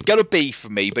it got a B for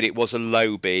me, but it was a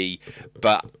low B.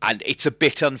 And it's a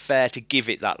bit unfair to give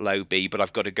it that low B, but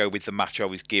I've got to go with the match I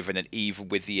was given, and even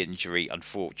with the injury,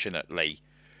 unfortunately,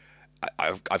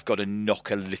 I've got to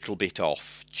knock a little bit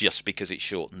off just because it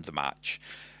shortened the match.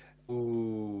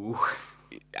 Ooh.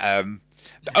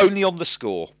 Only on the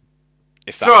score.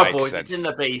 If that makes boys, sense. It's in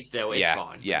the B still. It's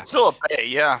fine. Yeah. Still a B,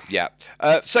 yeah. Yeah.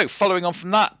 So following on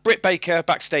from that, Britt Baker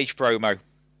backstage promo.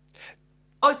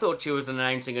 I thought she was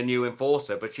announcing a new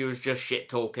enforcer, but she was just shit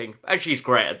talking, and she's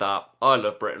great at that. I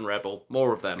love Britain Rebel.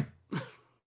 More of them.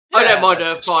 I don't mind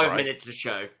her 5 minutes a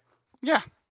show. Yeah.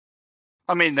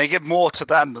 I mean, they give more to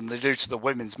them than they do to the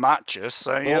women's matches,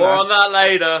 so More on that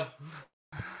later.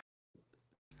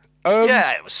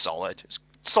 Yeah, it was solid. It's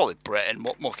solid Britain.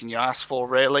 What more can you ask for,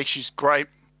 really? She's great.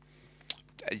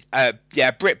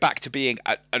 Britt back to being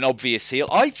an obvious heel.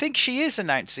 I think she is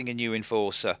announcing a new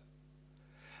enforcer.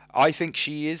 I think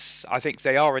she is. I think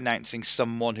they are announcing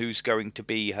someone who's going to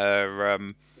be her...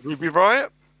 Ruby Riott?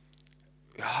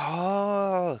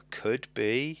 Oh, could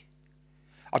be.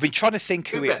 I've been trying to think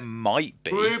who it might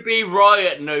be. Ruby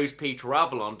Riott knows Peter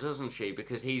Avalon, doesn't she?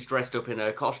 Because he's dressed up in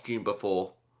her costume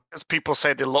before. As people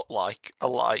say they look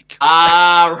alike.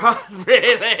 Ah, right,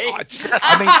 really?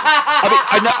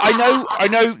 I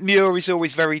know Muir is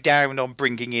always very down on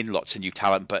bringing in lots of new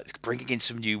talent, but bringing in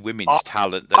some new women's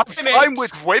talent. I'm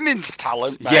with women's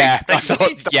talent, mate. Yeah, I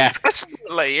thought, yeah.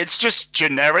 Definitely. It's just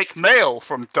generic male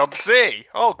from Dub Z.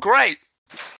 Oh, great.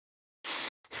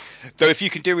 Though if you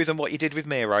can do with them what you did with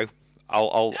Miro,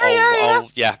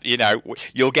 Yeah,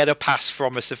 you'll get a pass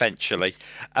from us eventually.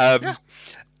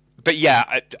 But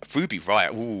yeah, Ruby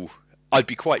Riott, ooh, I'd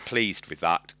be quite pleased with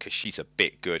that because she's a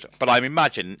bit good. But I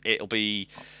imagine it'll be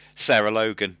Sarah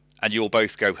Logan, and you'll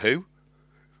both go, who?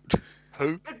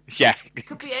 Who? Yeah.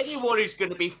 Could be anyone who's going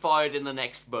to be fired in the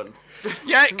next month.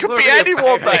 Yeah, it could be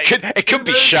anyone, mate. It could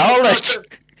be Charlotte.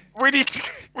 We need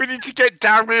to get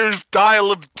Dario's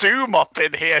Dial of Doom up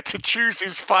in here to choose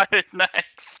who's fired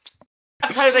next.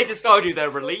 That's how they decide who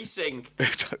they're releasing.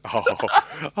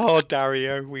 Oh,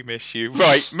 Dario, we miss you.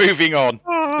 Right, moving on.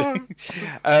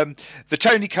 The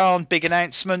Tony Khan big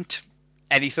announcement.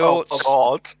 Any thoughts?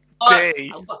 Oh,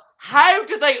 God. How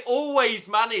do they always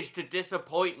manage to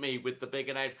disappoint me with the big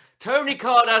announcement? Tony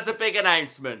Khan has a big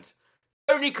announcement.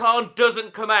 Tony Khan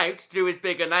doesn't come out to do his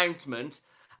big announcement.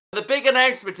 The big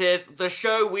announcement is the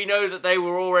show we know that they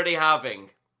were already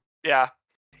having. Yeah.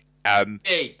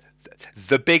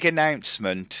 The big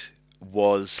announcement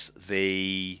was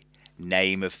the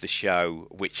name of the show,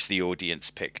 which the audience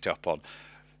picked up on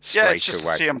straight away. Yeah, it's just a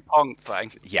CM Punk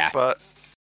thing. Yeah. But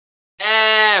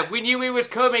we knew he was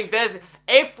coming.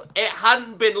 If it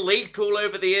hadn't been leaked all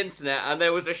over the internet and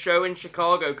there was a show in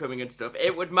Chicago coming and stuff,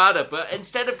 it would matter. But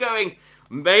instead of going,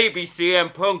 maybe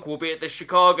CM Punk will be at the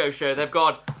Chicago show, they've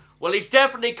gone, well, he's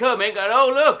definitely coming. And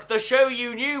oh, look, the show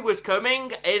you knew was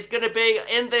coming is going to be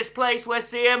in this place where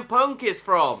CM Punk is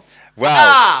from.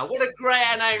 Well, what a great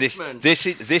announcement.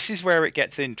 This is where it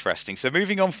gets interesting. So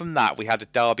moving on from that, we had a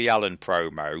Darby Allin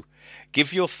promo.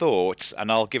 Give your thoughts,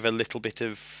 and I'll give a little bit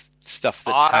of stuff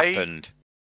that's happened.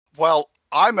 Well,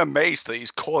 I'm amazed that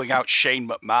he's calling out Shane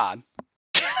McMahon.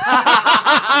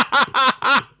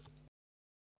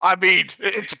 I mean,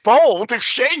 it's bold. If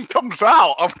Shane comes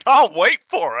out, I can't wait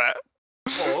for it.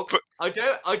 But I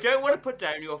don't want to put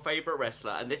down your favourite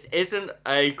wrestler, and this isn't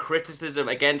a criticism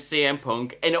against CM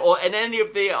Punk in any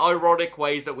of the ironic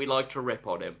ways that we like to rip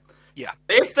on him. Yeah.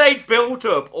 If they built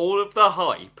up all of the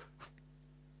hype,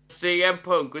 CM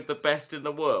Punk with the best in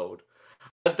the world,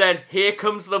 and then Here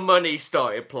Comes the Money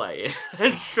started playing.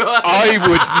 I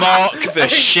would mark the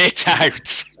shit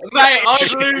out. Mate,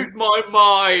 I'd lose my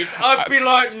mind. I'd be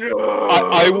like, no.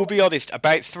 I will be honest,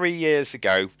 about 3 years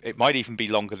ago, it might even be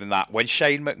longer than that, when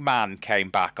Shane McMahon came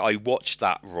back, I watched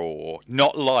that Raw,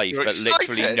 not live, but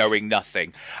literally knowing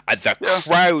nothing. And the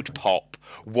crowd pop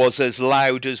was as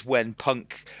loud as when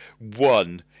Punk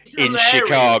won in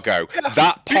Chicago. Yeah,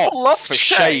 that pop for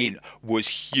Shane was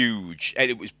huge, and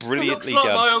it was brilliantly done. He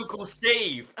looks like my Uncle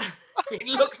Steve.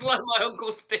 He looks like my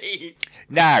Uncle Steve.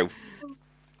 Now,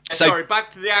 sorry,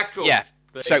 back to the actual. Yeah.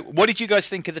 Thing. So, what did you guys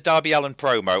think of the Darby Allin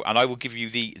promo? And I will give you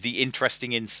the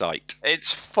interesting insight.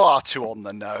 It's far too on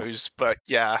the nose, but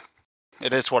yeah,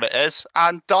 it is what it is.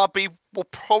 And Darby will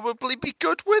probably be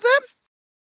good with him.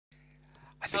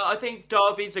 I think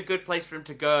Darby's a good place for him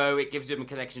to go. It gives him a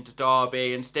connection to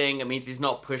Darby and Sting. It means he's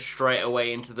not pushed straight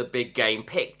away into the big game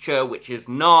picture, which is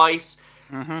nice.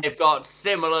 Mm-hmm. They've got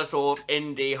similar sort of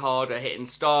indie, harder hitting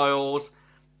styles.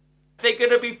 They're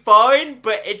going to be fine,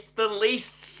 but it's the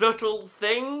least subtle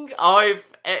thing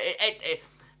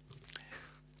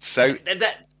So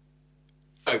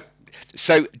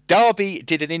Darby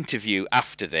did an interview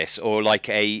after this, or like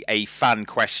a fan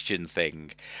question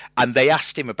thing, and they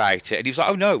asked him about it, and he was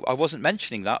like, oh no, I wasn't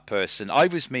mentioning that person. I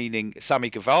was meaning Sammy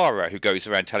Guevara, who goes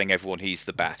around telling everyone he's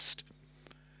the best.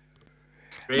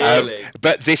 Really?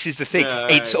 But this is the thing. No.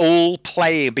 It's all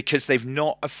playing because they've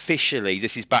not officially,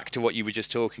 this is back to what you were just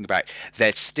talking about,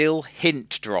 they're still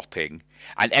hint dropping.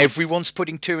 And everyone's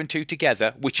putting two and two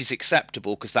together, which is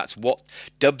acceptable because that's what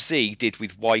Dub Z did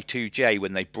with Y2J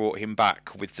when they brought him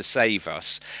back with the Save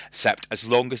Us. Except as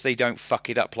long as they don't fuck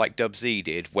it up like Dub Z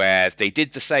did, where they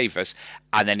did the Save Us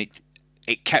and then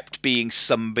it kept being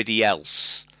somebody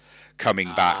else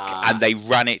coming back and they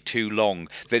ran it too long.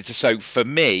 So for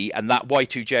me, and that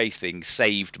Y2J thing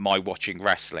saved my watching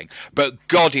wrestling. But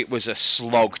God, it was a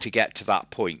slog to get to that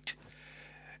point.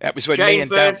 That was when Jane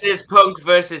versus Punk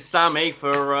versus Sammy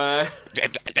for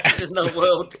the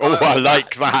world title. Oh, I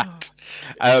like that.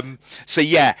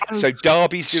 So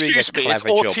Darby's doing a clever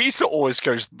job. Ortiz that always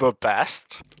goes the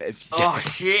best. Oh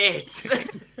shit!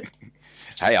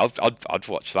 Hey, I'd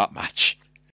watch that match.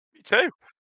 Me too.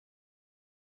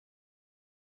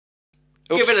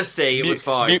 Oops, give it a C. It was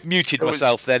fine. Muted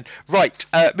myself then. Right,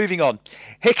 moving on.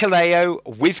 Hikuleo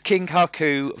with King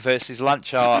Haku versus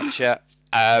Lance Archer.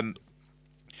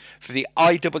 For the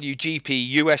IWGP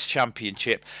US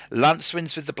Championship, Lance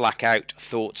wins with the blackout.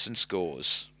 Thoughts and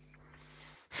scores?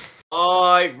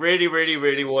 I really, really,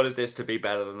 really wanted this to be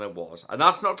better than it was. And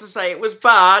that's not to say it was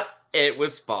bad. It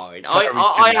was fine.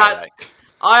 I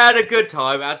I had a good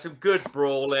time. I had some good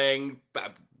brawling.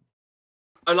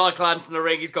 I like Lance in the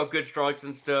ring. He's got good strikes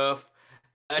and stuff.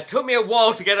 It took me a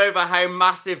while to get over how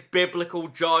massive biblical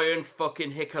giant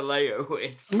fucking Hikuleo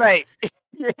is. Mate,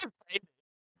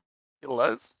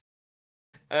 ridiculous.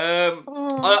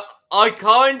 I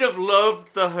kind of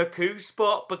loved the Haku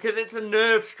spot because it's a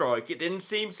nerve strike. It didn't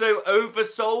seem so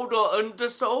oversold or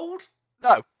undersold.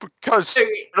 No, because an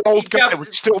old guy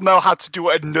would still know how to do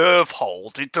a nerve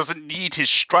hold. It doesn't need his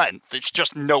strength. It's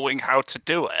just knowing how to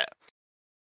do it.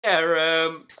 Yeah,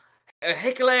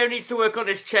 Hikuleo needs to work on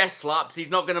his chest slaps. He's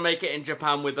not going to make it in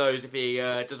Japan with those if he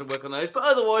doesn't work on those. But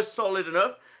otherwise, solid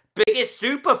enough. Biggest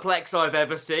superplex I've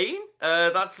ever seen.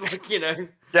 That's like,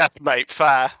 Yeah, mate,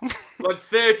 fair. like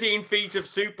 13 feet of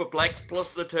superplex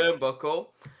plus the turnbuckle.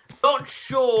 Not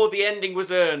sure the ending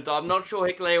was earned. I'm not sure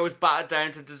Hikuleo was battered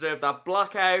down to deserve that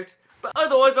blackout. But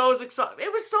otherwise, I was excited.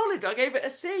 It was solid. I gave it a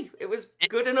C. It was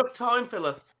good enough time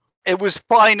filler. It was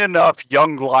fine enough,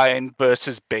 young lion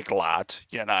versus big lad,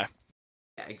 Yeah,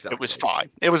 exactly. It was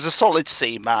fine. It was a solid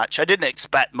C match. I didn't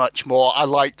expect much more. I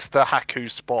liked the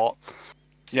Haku spot.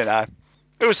 It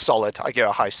was solid. I give it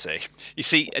a high C. You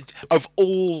see, of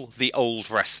all the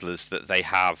old wrestlers that they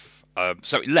have,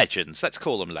 legends, let's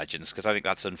call them legends because I think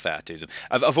that's unfair to them.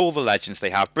 Of all the legends they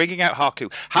have, bringing out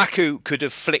Haku could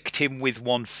have flicked him with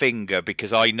one finger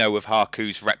because I know of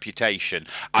Haku's reputation,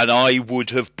 and I would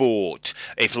have bought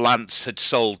if Lance had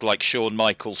sold like Shawn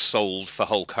Michaels sold for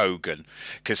Hulk Hogan,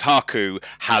 because Haku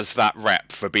has that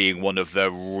rep for being one of the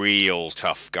real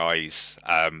tough guys,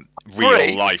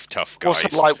 real life tough guys.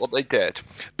 Also like what they did.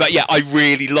 But yeah, I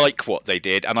really like what they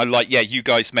did, and I like, you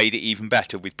guys made it even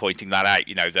better with pointing that out,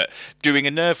 that doing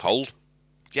a nerve hold,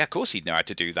 yeah, of course he'd know how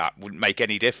to do that. Wouldn't make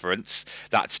any difference.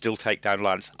 That'd still take down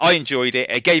Lance. I enjoyed it.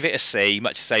 I gave it a C,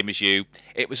 much the same as you.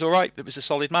 It was all right. It was a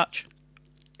solid match.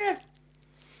 Yeah.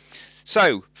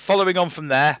 So, following on from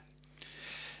there,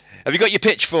 have you got your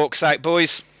pitchforks out,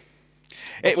 boys?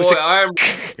 It was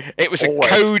a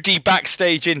Cody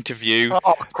backstage interview.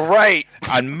 Oh, great!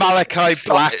 And Malachi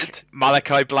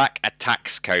Black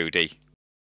attacks Cody.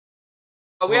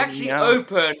 We actually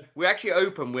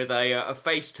open with a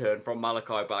face turn from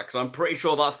Malachi Black, because I'm pretty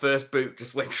sure that first boot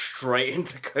just went straight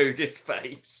into Cody's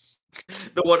face.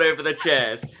 The one over the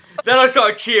chairs. Then I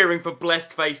started cheering for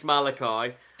blessed face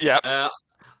Malachi. Yeah. I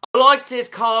liked his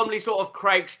calmly sort of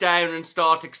crouch down and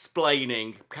start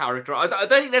explaining character. I don't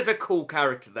think there's a cool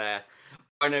character there.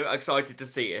 I'm excited to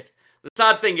see it. The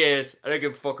sad thing is, I don't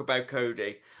give a fuck about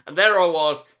Cody. And there I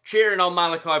was, cheering on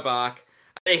Malachi Black.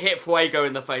 They hit Fuego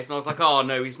in the face, and I was like, oh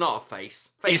no, he's not a face.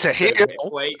 He's a heel.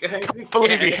 I can't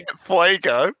believe he hit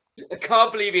Fuego. I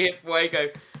can't believe he hit Fuego.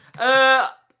 I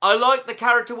like the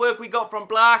character work we got from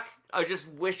Black. I just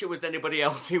wish it was anybody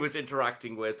else he was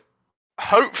interacting with.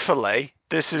 Hopefully,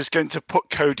 this is going to put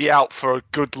Cody out for a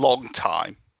good long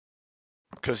time.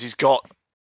 Because he's got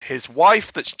his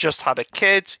wife that's just had a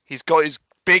kid. He's got his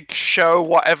big show,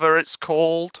 whatever it's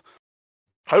called.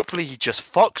 Hopefully he just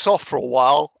fucks off for a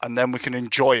while, and then we can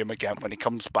enjoy him again when he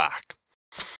comes back.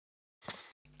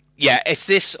 Yeah, if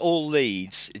this all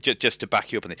leads, just to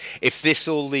back you up on it, if this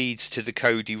all leads to the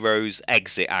Cody Rhodes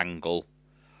exit angle,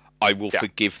 I will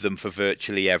forgive them for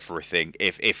virtually everything.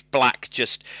 If Black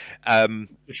just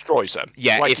destroys them,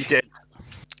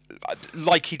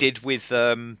 like he did with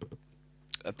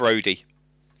Brody.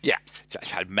 Yeah, I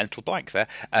had a mental blank there.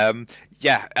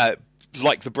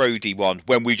 Like the Brody one,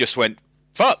 when we just went,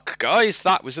 fuck, guys,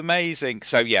 that was amazing.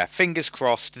 So yeah, fingers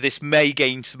crossed. This may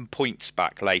gain some points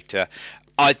back later.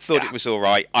 I thought it was all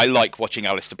right. I like watching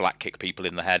Aleister Black kick people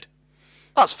in the head.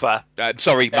 That's fair.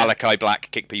 Malachi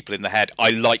Black kick people in the head.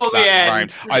 I like that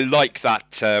round. I like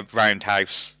that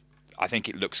roundhouse. I think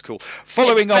it looks cool. It's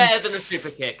better than a super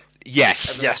kick.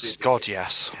 Yes. God,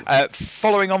 yes.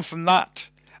 Following on from that,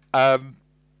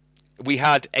 we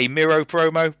had a Miro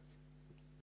promo.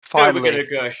 Finally, we're gonna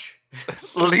gush.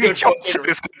 Lee Johnson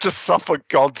is going to suffer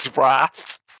God's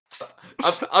wrath.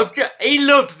 He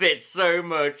loves it so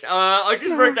much. I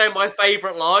just wrote down my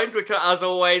favourite lines, which are, as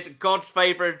always, God's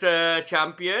favourite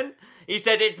champion. He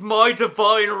said, "It's my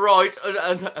divine right,"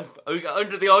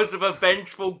 under the eyes of a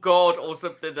vengeful God or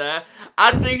something there.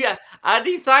 And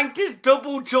he thanked his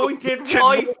double-jointed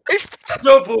wife.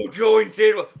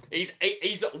 Double-jointed.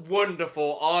 He's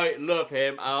wonderful. I love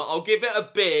him. I'll give it a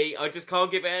B. I just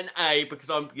can't give it an A because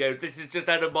this is just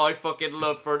out of my fucking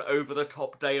love for an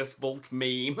over-the-top Deus Vault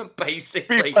meme,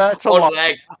 basically. On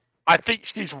legs. I think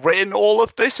she's written all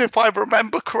of this, if I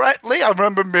remember correctly. I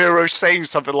remember Miro saying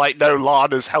something like, no,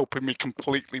 Lana's helping me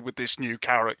completely with this new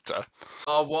character.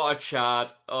 Oh, what a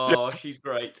Chad. Oh, yeah. She's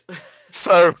great.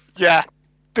 So, yeah,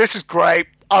 this is great.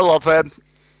 I love him.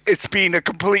 It's been a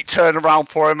complete turnaround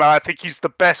for him. And I think he's the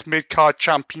best mid-card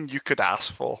champion you could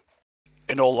ask for.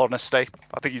 In all honesty,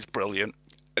 I think he's brilliant.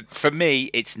 For me,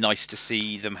 it's nice to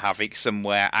see them having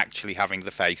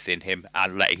the faith in him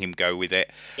and letting him go with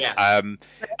it. Yeah.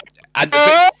 And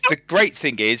the great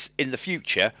thing is, in the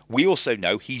future, we also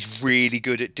know he's really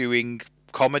good at doing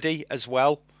comedy as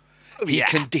well.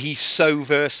 He's so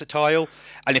versatile,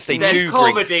 and if they There's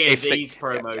comedy in these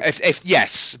promos.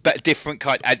 Yes, but different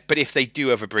kind. But if they do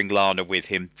ever bring Lana with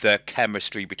him, the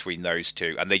chemistry between those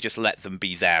two, and they just let them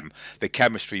be them, the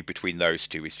chemistry between those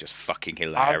two is just fucking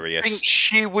hilarious. I think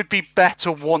she would be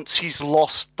better once he's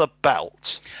lost the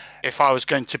belt. If I was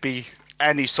going to be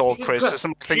any sort of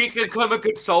criticism, she could come and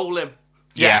console him.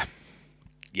 Yeah.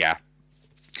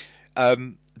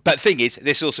 But the thing is,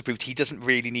 this also proved he doesn't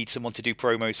really need someone to do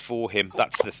promos for him.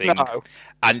 That's the thing. No.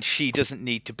 And she doesn't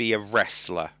need to be a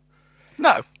wrestler.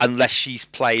 No. Unless she's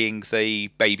playing the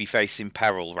babyface in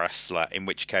peril wrestler, in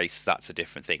which case that's a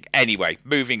different thing. Anyway,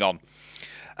 moving on.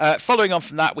 Following on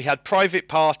from that, we had Private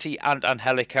Party and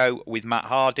Angelico with Matt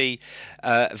Hardy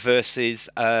versus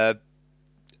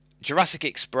Jurassic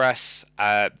Express,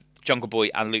 Jungle Boy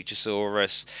and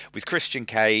Luchasaurus with Christian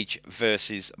Cage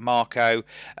versus Marco.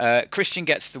 Christian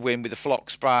gets the win with a flock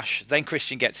splash. Then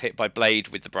Christian gets hit by Blade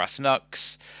with the brass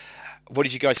knucks. What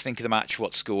did you guys think of the match?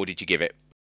 What score did you give it?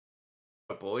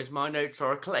 Boys, my notes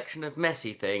are a collection of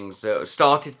messy things that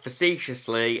started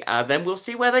facetiously, and then we'll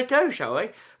see where they go, shall we?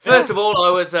 First of all, I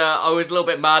was a little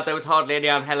bit mad. There was hardly any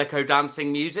Angelico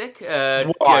dancing music.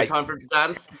 Why? Time for him to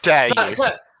dance. So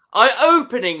I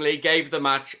openingly gave the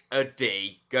match a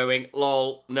D, going,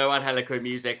 lol, no Angelico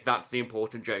music, that's the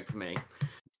important joke for me.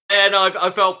 And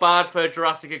I felt bad for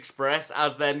Jurassic Express,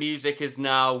 as their music is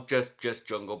now just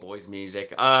Jungle Boy's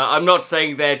music. I'm not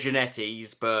saying they're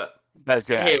Genettis, but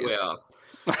here we are.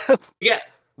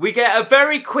 We get a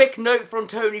very quick note from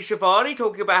Tony Schiavone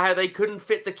talking about how they couldn't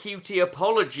fit the QT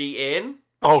apology in.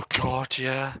 Oh, God,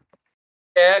 yeah.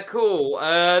 Yeah, cool.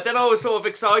 Then I was sort of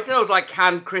excited. I was like,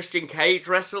 can Christian Cage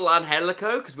wrestle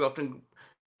Angelico? Because we often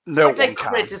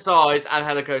criticize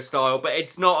Angelico's style, but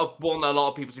it's not one that a lot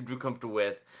of people seem to be comfortable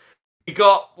with. We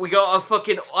got a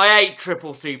fucking... I hate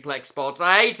triple suplex spots.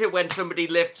 I hate it when somebody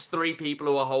lifts three people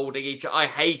who are holding each other. I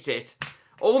hate it.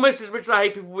 Almost as much as I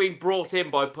hate people being brought in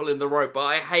by pulling the rope, but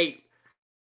I hate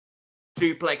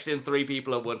suplexing three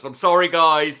people at once. I'm sorry,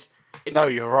 guys. No,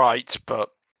 you're right,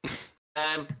 but...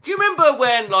 do you remember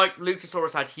when, like,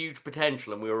 Luchasaurus had huge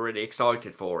potential and we were really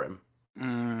excited for him?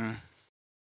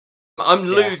 I'm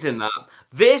losing that.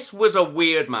 This was a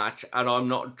weird match, and I'm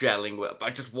not gelling with it. I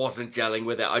just wasn't gelling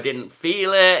with it. I didn't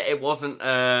feel it. It wasn't...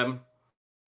 I've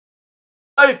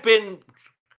been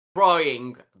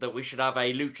crying that we should have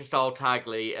a Lucha-style tag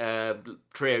league,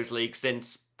 trios league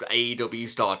since AEW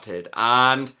started,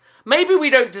 and maybe we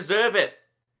don't deserve it.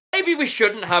 Maybe we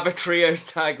shouldn't have a trios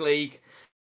tag league.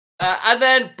 And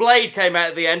then Blade came out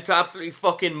at the end to absolutely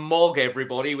fucking mog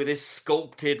everybody with his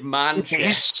sculpted man chest.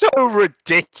 He's so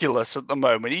ridiculous at the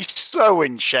moment. He's so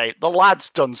in shape. The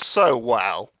lad's done so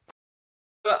well.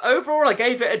 But overall, I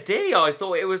gave it a D. I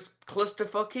thought it was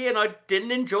clusterfucky and I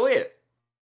didn't enjoy it.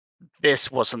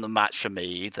 This wasn't the match for me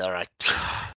either.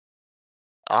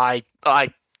 I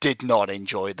did not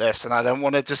enjoy this, and I don't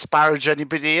want to disparage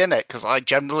anybody in it, because I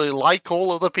generally like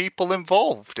all of the people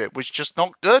involved. It was just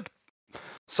not good.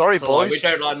 Sorry, boys. We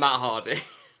don't like Matt Hardy.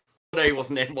 No, he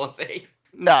wasn't in, was he?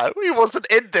 No, he wasn't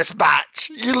in this match.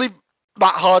 You leave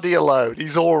Matt Hardy alone.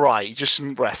 He's all right. He just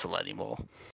shouldn't wrestle anymore.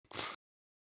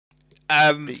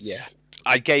 Yeah.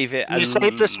 I gave it. You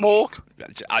saved this, Morg?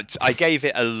 I gave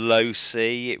it a low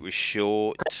C. It was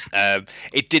short.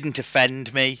 It didn't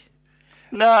offend me.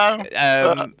 No.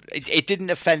 It didn't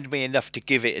offend me enough to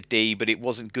give it a D, but it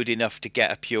wasn't good enough to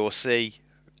get a pure C.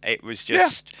 It was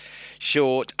just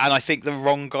short, and I think the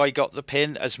wrong guy got the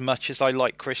pin. As much as I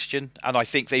like Christian, and I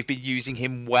think they've been using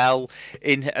him well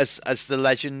in as the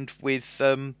legend with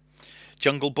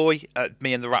Jungle Boy.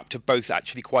 Me and the Raptor both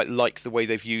actually quite like the way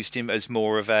they've used him as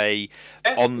more of a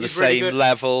on the same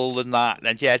level and that.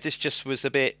 And yeah, this just was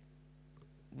a bit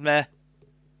meh.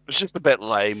 It's just a bit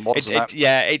lame, wasn't it?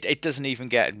 Yeah, it doesn't even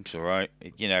get. It's all right.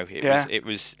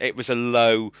 It was a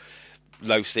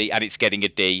low C, and it's getting a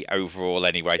D overall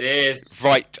anyway. It is.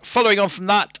 Right, following on from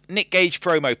that, Nick Gage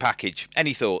promo package.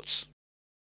 Any thoughts?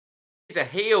 He's a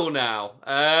heel now.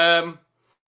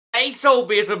 He sold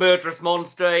me as a murderous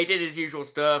monster. He did his usual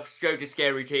stuff, showed his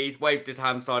scary teeth, waved his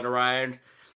hand sign around.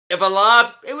 If a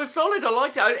lad, it was solid. I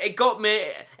liked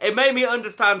it. It made me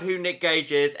understand who Nick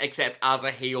Gage is, except as a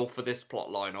heel for this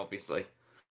plot line, obviously.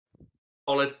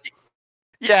 Solid.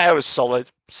 Yeah, it was solid.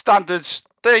 Standard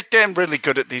They're getting really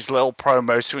good at these little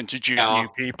promos to introduce new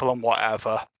people and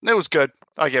whatever. It was good.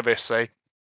 I give it a C.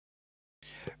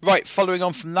 Right, following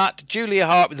on from that, Julia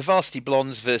Hart with the Varsity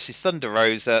Blondes versus Thunder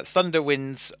Rosa. Thunder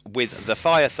wins with the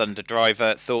Fire Thunder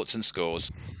driver. Thoughts and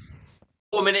scores?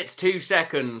 4 minutes, 2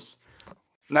 seconds.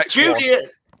 Next Julia.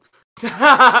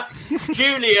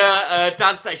 Julia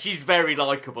danced. She's very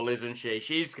likable, isn't she?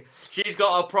 She's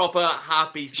got a proper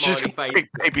happy smiley face. Big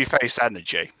baby face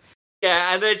energy.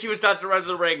 Yeah, and then she was dancing around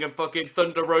the ring and fucking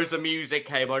Thunder Rosa music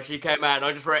came on. She came out and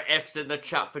I just wrote F's in the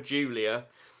chat for Julia.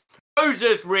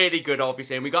 Rosa's really good,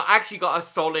 obviously, and we actually got a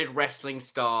solid wrestling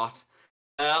start.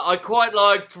 I quite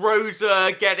liked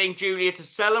Rosa getting Julia to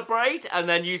celebrate and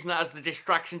then using that as the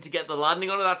distraction to get the landing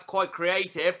on her. That's quite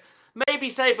creative. Maybe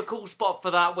save a cool spot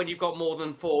for that when you've got more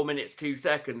than 4 minutes, 2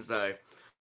 seconds, though.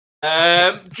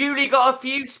 Julie got a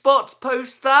few spots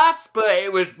post that, but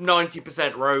it was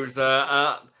 90%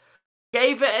 Rosa.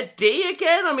 Gave it a D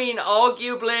again. I mean,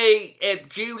 arguably,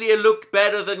 Julia looked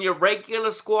better than your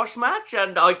regular squash match,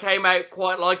 and I came out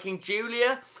quite liking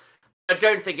Julia. I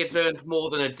don't think it earned more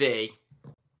than a D.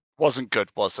 Wasn't good,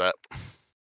 was it?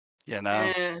 You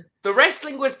know? The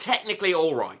wrestling was technically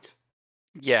all right.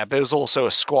 Yeah, but it was also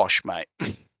a squash, mate.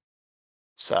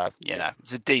 So, you know,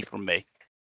 it's a D from me.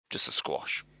 Just a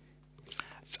squash.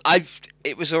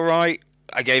 It was all right.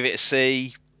 I gave it a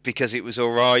C because it was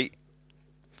all right.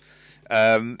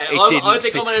 I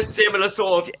think I'm in a similar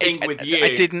sort of thing with you.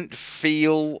 I didn't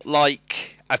feel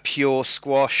like a pure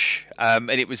squash,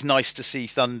 and it was nice to see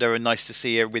Thunder and nice to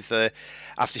see her with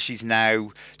after she's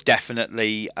now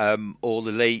definitely all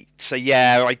elite. So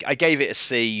yeah, I gave it a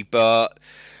C, but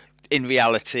in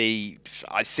reality,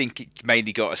 I think it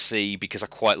mainly got a C because I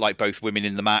quite like both women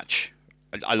in the match.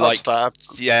 I like,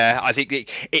 yeah, I think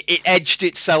it edged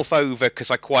itself over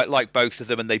because I quite like both of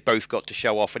them and they both got to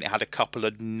show off and it had a couple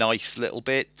of nice little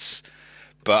bits,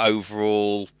 but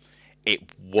overall it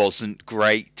wasn't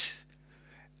great.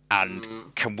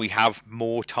 And can we have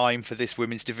more time for this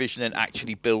women's division and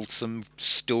actually build some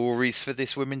stories for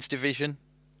this women's division?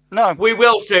 No. We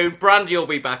will soon. Brandy will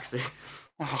be back soon.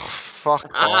 Oh,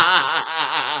 fuck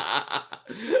off.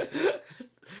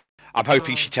 I'm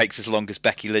hoping she takes as long as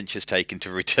Becky Lynch has taken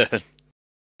to return.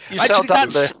 Actually,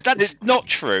 that's not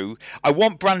true. I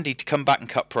want Brandy to come back and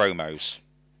cut promos.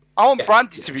 I want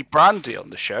Brandy to be Brandy on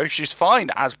the show. She's fine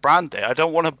as Brandy. I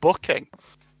don't want her booking.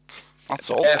 That's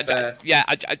all.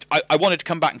 I wanted to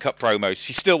come back and cut promos.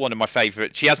 She's still one of my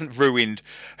favourites. She hasn't ruined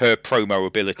her promo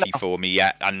ability for me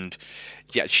yet, and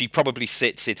yeah, she probably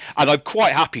sits in. And I'm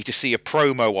quite happy to see a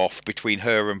promo off between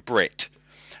her and Britt.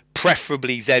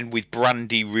 Preferably then with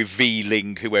Brandy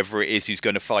revealing whoever it is who's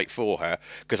going to fight for her,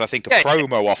 because I think a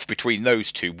promo off between those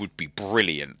two would be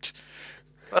brilliant.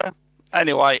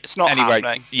 Anyway, it's not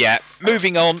happening. Yeah,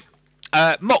 moving on.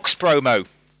 Mox promo.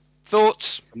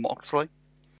 Thoughts? Moxley?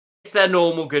 It's their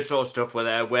normal good sort of stuff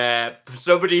where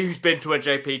somebody who's been to a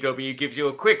JPW gives you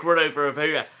a quick run over of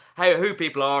who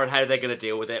people are and how they're going to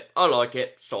deal with it. I like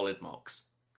it. Solid Mox.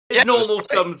 It's normal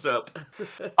thumbs up.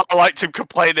 I liked him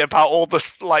complaining about all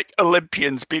the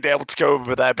Olympians being able to go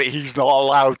over there, but he's not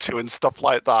allowed to and stuff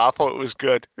like that. I thought it was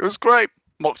good. It was great.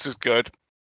 Mox is good.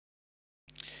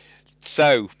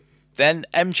 So then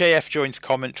MJF joins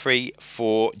commentary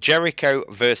for Jericho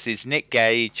versus Nick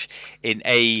Gage in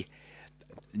a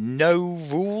no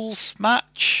rules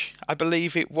match, I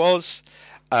believe it was.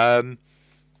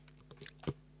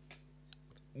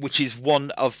 Which is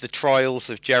one of the trials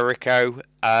of Jericho.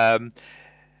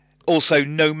 Also,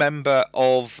 no member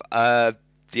of the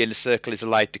Inner Circle is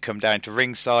allowed to come down to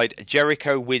ringside.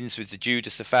 Jericho wins with the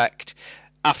Judas effect.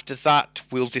 After that,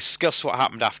 we'll discuss what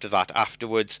happened after that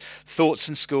afterwards. Thoughts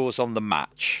and scores on the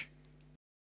match.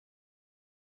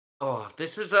 Oh,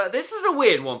 this is a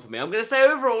weird one for me. I'm going to say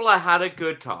overall I had a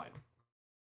good time.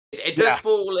 It does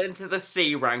fall into the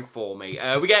C rank for me.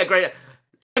 We get a great...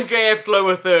 MJF's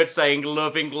lower third saying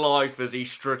loving life as he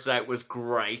struts out was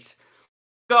great.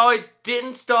 Guys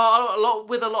didn't start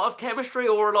with a lot of chemistry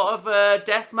or a lot of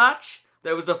death match.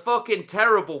 There was a fucking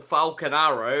terrible Falcon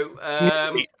Arrow.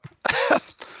 I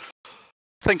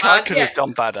think I could have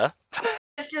done better.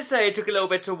 Let's just say it took a little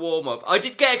bit to warm up. I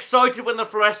did get excited when the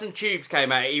fluorescent tubes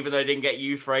came out, even though they didn't get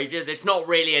used for ages. It's not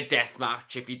really a death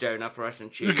match if you don't have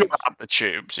fluorescent tubes. You can have the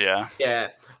tubes, yeah. Yeah.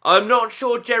 I'm not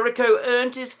sure Jericho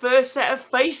earned his first set of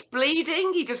face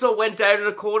bleeding. He just sort of went down in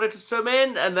a corner to sum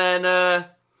in, and then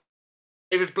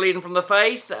he was bleeding from the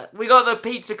face. We got the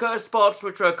pizza cutter spots,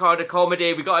 which were kind of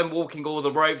comedy. We got him walking all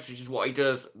the ropes, which is what he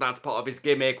does. That's part of his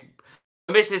gimmick.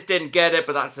 The missus didn't get it,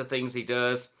 but that's the things he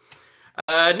does.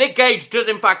 Nick Gage does,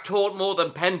 in fact, taunt more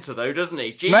than Penta, though, doesn't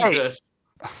he? Jesus.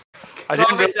 I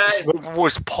didn't realize that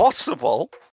was possible.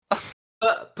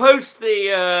 Post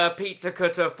the pizza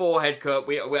cutter forehead cut,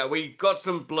 we got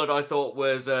some blood I thought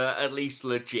was at least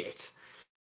legit.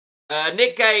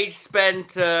 Nick Gage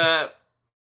spent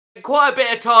quite a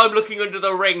bit of time looking under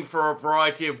the ring for a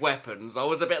variety of weapons. I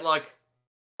was a bit like,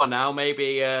 oh, now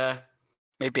maybe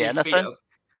anything.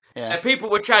 Yeah. People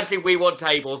were chanting, "We want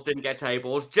tables," didn't get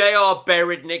tables. JR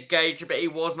buried Nick Gage, but he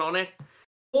wasn't on it.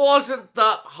 Wasn't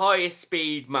that highest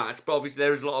speed match, but obviously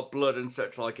there was a lot of blood and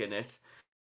such like in it.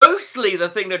 Mostly the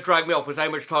thing that dragged me off was how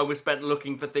much time was spent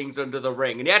looking for things under the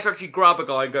ring. And he had to actually grab a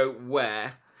guy and go,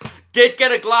 where? Did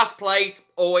get a glass plate,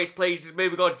 always pleases me.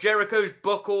 We got Jericho's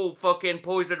buckle fucking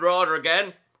poison rider again.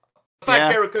 In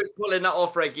fact, Jericho's pulling that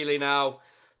off regularly now.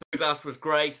 The glass was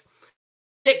great.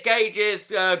 Nick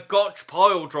Gage's Gotch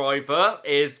pile driver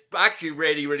is actually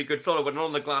really, really good solid. When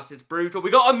on the glass, it's brutal.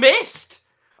 We got a mist!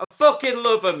 I fucking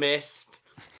love a mist.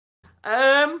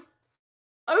 Overall,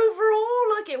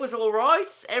 like, it was alright.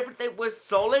 Everything was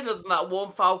solid other than that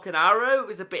one Falcon Arrow. It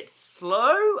was a bit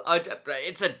slow.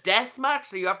 It's a death match,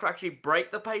 so you have to actually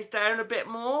break the pace down a bit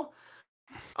more.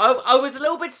 I was a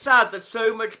little bit sad that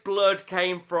so much blood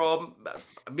came from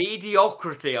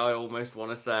mediocrity, I almost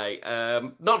want to say.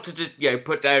 Not to just,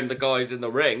 put down the guys in the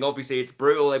ring. Obviously, it's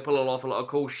brutal. They pull off a lot of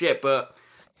cool shit, but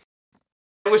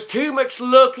there was too much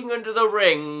lurking under the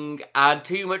ring and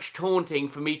too much taunting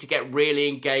for me to get really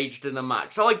engaged in the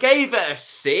match. So I gave it a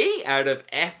C out of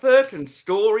effort and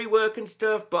story work and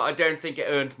stuff, but I don't think it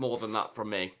earned more than that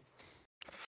from me.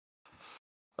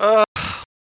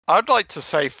 I'd like to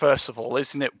say, first of all,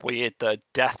 isn't it weird that a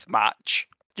death match,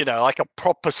 like a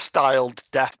proper styled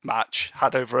death match,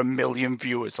 had over 1 million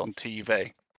viewers on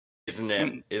TV? Isn't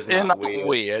it? Isn't that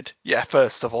weird? Yeah,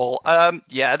 first of all.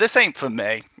 This ain't for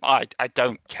me. I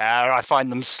don't care. I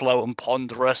find them slow and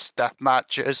ponderous, death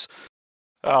matches.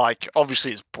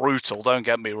 Obviously it's brutal, don't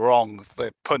get me wrong.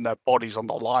 They're putting their bodies on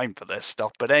the line for this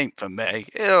stuff, but it ain't for me.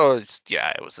 It was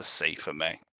a C for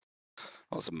me.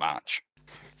 It was a match.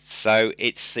 So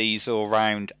it's C's all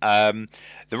round. The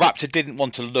Raptor didn't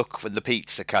want to look for the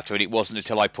pizza cutter, and it wasn't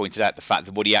until I pointed out the fact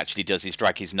that what he actually does is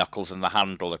drag his knuckles and the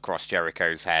handle across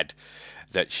Jericho's head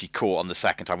that she caught on the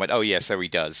second time. Went, oh yeah, so he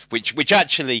does. Which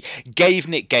actually gave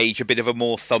Nick Gage a bit of a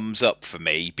more thumbs up for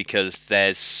me, because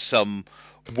there's some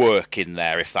work in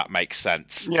there, if that makes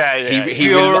sense. Yeah.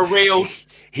 You're a real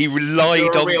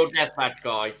deathmatch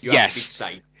guy. You have to be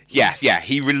safe. Yeah.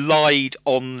 He relied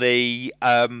on the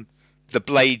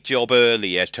blade job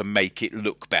earlier to make it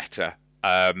look better,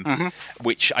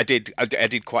 which I did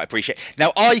quite appreciate.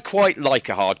 Now, I quite like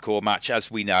a hardcore match, as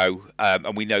we know,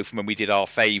 and we know from when we did our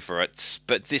favourites,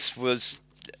 but this was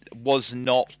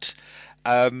not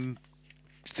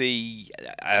the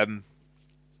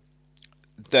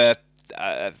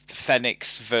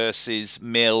Phoenix versus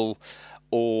Mill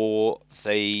or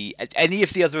any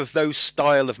of the other of those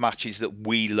style of matches that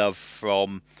we love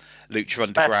from Lucha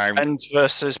Underground. Best Friends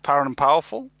versus Proud and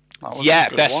Powerful.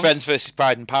 Best Friends versus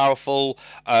Proud and Powerful,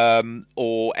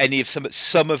 or any of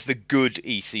some of the good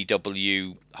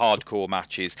ECW hardcore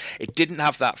matches. It didn't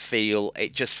have that feel.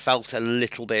 It just felt a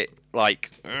little bit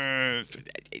like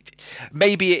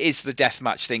maybe it is the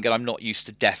deathmatch thing, and I'm not used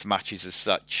to death matches as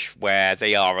such, where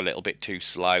they are a little bit too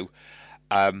slow.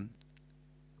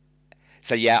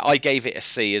 So yeah, I gave it a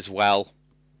C as well.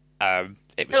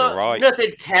 It was alright.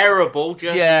 Nothing terrible,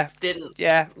 just didn't.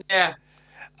 Yeah.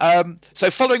 So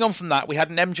following on from that, we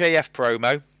had an MJF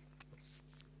promo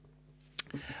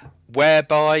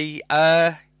whereby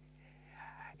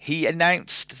he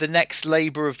announced the next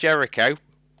Labour of Jericho,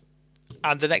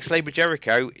 and the next Labour of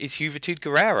Jericho is Juventud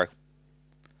Guerrero.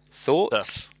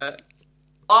 Thoughts?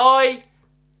 I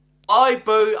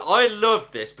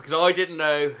loved this because I didn't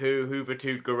know who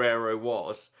Juventud Guerrero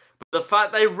was. But the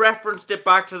fact they referenced it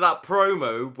back to that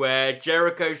promo where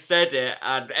Jericho said it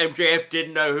and MJF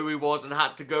didn't know who he was and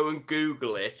had to go and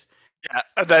Google it. Yeah,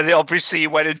 and then obviously he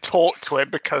went and talked to him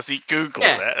because he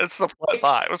Googled it and stuff like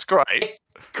that. It was great. It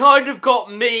kind of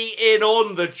got me in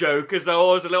on the joke as though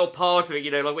I was a little part of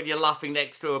it, like when you're laughing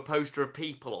next to a poster of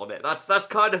people on it. That's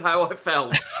kind of how I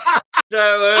felt.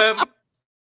 So,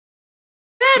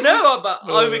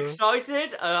 I'm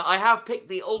excited. I have picked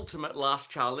the ultimate last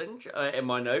challenge in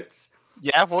my notes.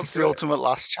 Yeah, what's the ultimate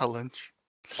last challenge?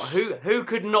 Who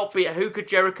could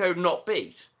Jericho not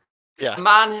beat? Yeah.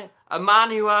 A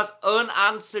man who has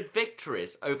unanswered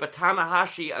victories over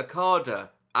Tanahashi, Okada,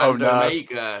 and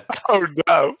Omega. Oh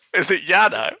no! Is it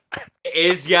Yano? It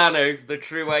is Yano, the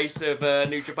true ace of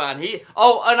New Japan.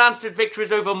 Unanswered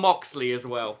victories over Moxley as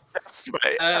well. That's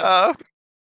right.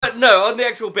 But no, on the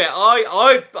actual bit,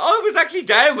 I was actually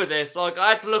down with this. Like, I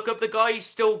had to look up the guy. He's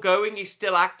still going. He's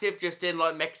still active, just in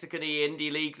like Mexican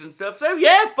indie leagues and stuff. So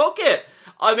yeah, fuck it.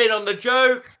 I'm in on the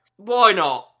joke. Why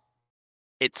not?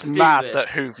 It's mad that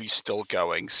Hoovy's still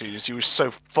going, seeing as he was so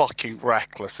fucking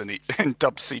reckless in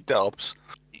Dubsy Dubs.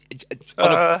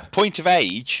 On a point of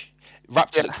age,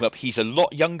 Raptors looked him up. He's a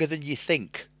lot younger than you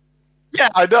think. Yeah,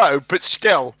 I know, but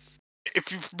still,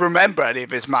 if you remember any of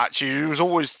his matches, he was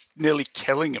always nearly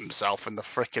killing himself in the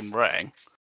frickin' ring.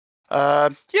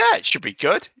 Yeah, it should be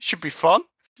good. It should be fun.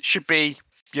 It should be,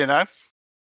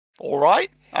 all right.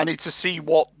 I need to see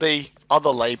what the other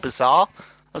labels are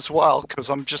as well, because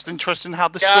I'm just interested in how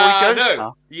the story goes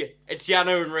now. Yeah, it's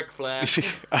Yano and Ric Flair. Ric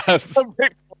Flair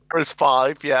is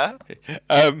 5, yeah.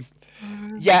 I'm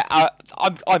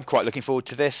quite looking forward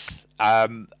to this.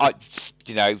 Some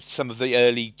of the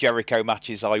early Jericho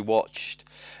matches I watched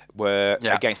were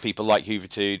against people like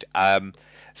Juventud.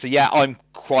 So yeah, I'm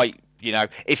quite,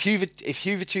 if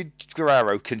Juventud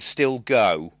Guerrero can still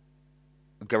go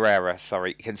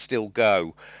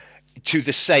to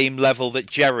the same level that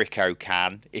Jericho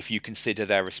can, if you consider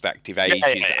their respective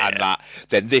ages,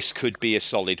 then this could be a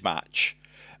solid match.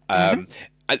 And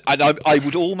I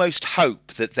would almost hope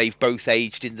that they've both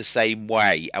aged in the same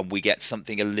way and we get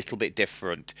something a little bit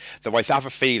different. Though I have a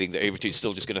feeling that Ubertu's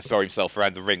still just going to throw himself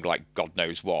around the ring like God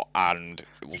knows what. And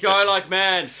die like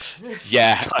man.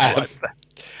 Yeah.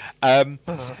 But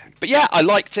yeah, I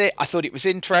liked it. I thought it was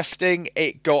interesting.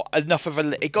 It got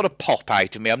a pop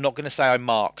out of me. I'm not going to say I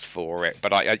marked for it,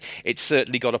 but it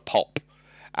certainly got a pop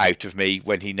out of me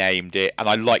when he named it, and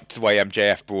I liked the way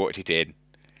MJF brought it in.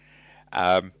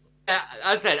 As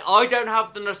I said, I don't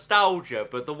have the nostalgia,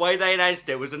 but the way they announced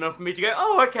it was enough for me to go,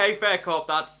 "Oh, okay, fair cop.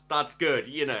 That's good,"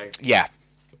 Yeah.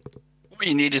 What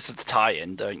you need is the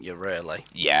tie-in, don't you? Really?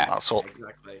 Yeah. That's all.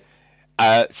 Exactly.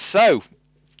 And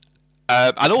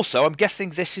also, I'm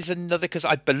guessing this is another, because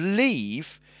I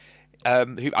believe,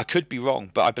 I could be wrong,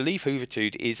 but I believe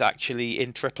Juventud is actually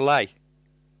in AAA.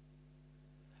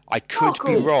 I could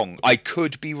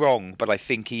be wrong, but I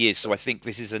think he is. So I think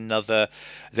this is another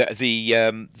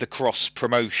the cross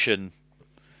promotion.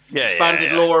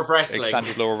 Expanded law of wrestling.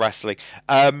 Expanded law of wrestling.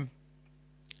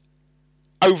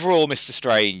 Overall, Mr.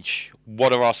 Strange,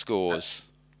 what are our scores?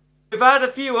 We've had a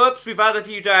few ups, we've had a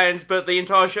few downs, but the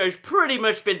entire show's pretty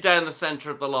much been down the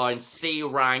centre of the line. C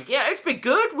rank. Yeah, it's been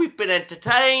good. We've been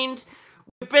entertained.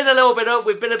 We've been a little bit up,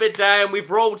 we've been a bit down.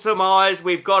 We've rolled some eyes,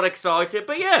 we've got excited.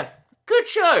 But yeah, good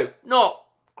show. Not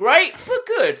great, but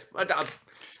good. My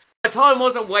time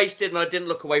wasn't wasted and I didn't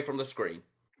look away from the screen.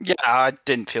 Yeah, I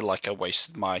didn't feel like I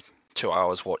wasted my 2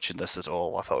 hours watching this at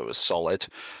all. I thought it was solid.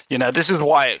 This is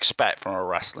what I expect from a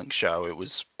wrestling show. It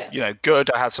was,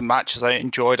 good. I had some matches I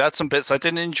enjoyed. I had some bits I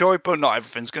didn't enjoy, but not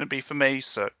everything's going to be for me.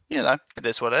 So, it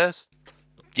is what it is.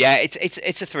 Yeah,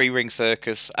 it's a 3-ring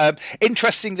circus.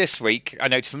 Interesting this week. I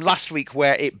noticed from last week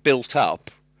where it built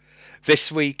up. This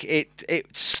week it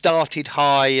started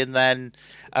high and then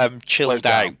chilled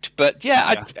out. But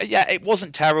yeah, it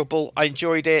wasn't terrible. I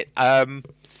enjoyed it.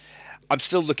 I'm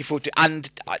still looking forward to, and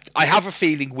I have a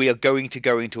feeling we are going to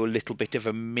go into a little bit of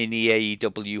a mini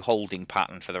AEW holding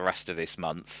pattern for the rest of this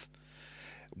month,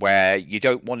 where you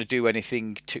don't want to do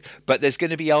anything but there's going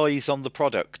to be eyes on the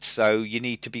product, so they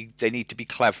need to be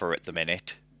clever at the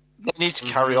minute. They need to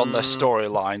carry on their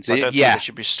storylines. I don't think they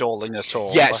should be stalling at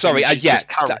all. Yeah, sorry. I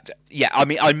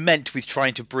mean, I meant with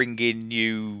trying to bring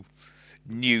in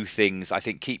new things. I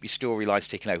think keep your storylines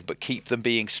ticking over, but keep them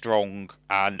being strong,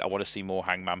 and I want to see more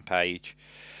Hangman Page.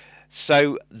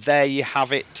 So there you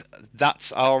have it.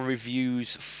 That's our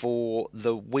reviews for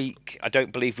the week. I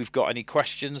don't believe we've got any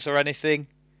questions or anything.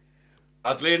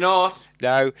 Sadly not.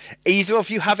 No. Either of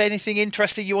you have anything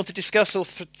interesting you want to discuss or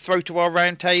throw to our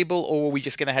round table, or are we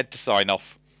just going to head to sign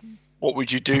off? What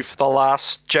would you do for the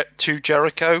last 2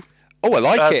 Jericho? Oh, I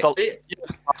like it.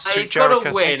 He's got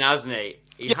to win, hasn't he?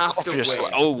 He has obviously. to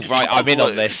win. Oh, right, I'm in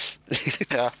on this.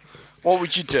 Yeah. What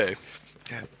would you do?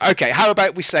 Okay, how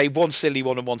about we say one silly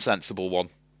one and one sensible one?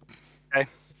 Okay.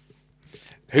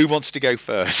 Who wants to go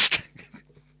first?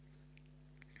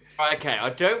 Okay, I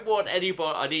don't want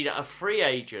anybody. I need a free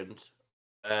agent.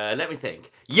 Let me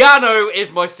think. Yano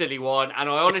is my silly one, and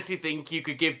I honestly think you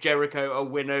could give Jericho a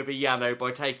win over Yano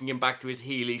by taking him back to his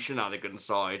Healy shenanigans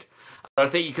side. I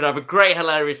think you could have a great,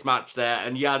 hilarious match there,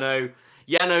 and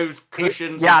Yano's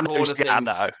cushions and corner things.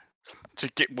 Yano to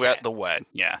get the win.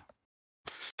 Yeah.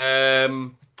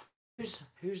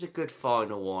 Who's a good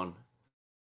final one?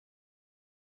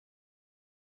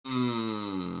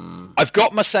 I've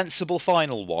got my sensible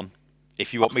final one.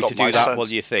 If you want I've me got to do my that, sense. what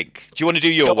do you think? Do you want to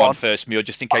do your Go one on. first, Muir,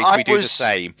 just in case we do the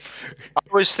same? I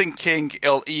was thinking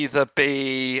it'll either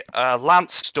be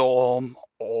Lance Storm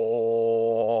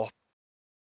or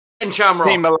Ken Shamrock.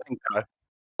 Dean Malenko.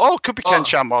 Oh, it could be Ken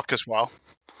Shamrock as well.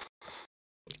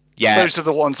 Yeah. Those are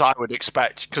the ones I would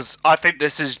expect, because I think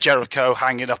this is Jericho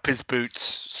hanging up his boots,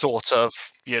 sort of,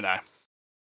 you know.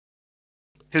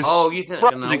 His you think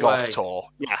rounding off tour.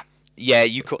 Yeah. Yeah,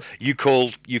 you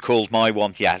called my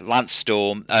one. Yeah, Lance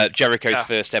Storm, Jericho's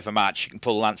first ever match. You can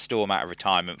pull Lance Storm out of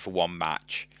retirement for one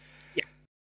match. Yeah.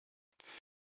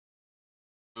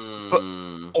 But,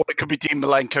 or it could be Dean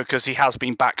Malenko because he has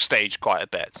been backstage quite a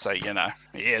bit, so you know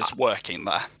he is working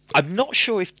there. I'm not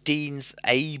sure if Dean's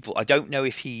able. I don't know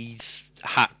if he's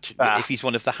had to, if he's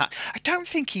one of the I don't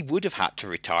think he would have had to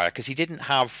retire because he didn't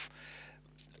have.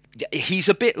 He's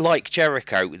a bit like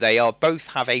Jericho. They are both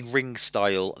have a ring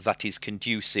style that is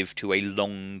conducive to a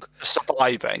long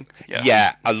surviving.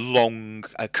 A long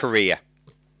career.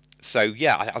 So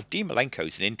yeah, Dean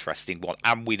Malenko's an interesting one,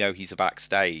 and we know he's a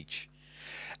backstage.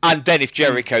 And then if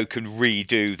Jericho can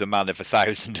redo the Man of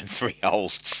 1,003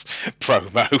 Holds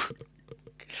promo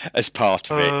as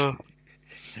part of it,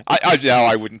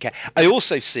 I wouldn't care. I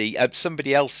also see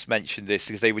somebody else mentioned this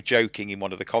because they were joking in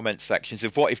one of the comment sections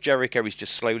of what if Jericho is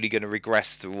just slowly going to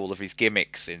regress through all of his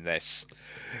gimmicks in this.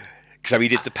 So he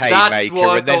did the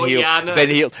Painmaker, and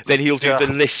then he'll do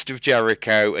the List of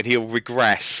Jericho, and he'll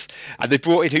regress. And they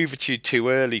brought in Hoovertude too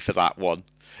early for that one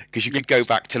because you could go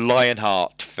back to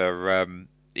Lionheart for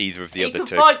either of the other two. You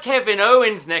can fight Kevin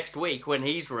Owens next week when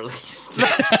he's released.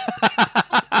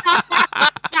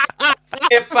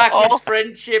 Get back his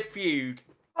friendship feud.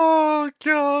 Oh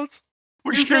God!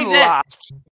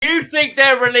 You think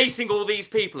they're releasing all these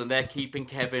people and they're keeping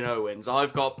Kevin Owens?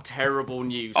 I've got terrible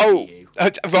news for you.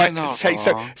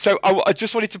 Right. So I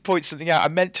just wanted to point something out. I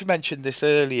meant to mention this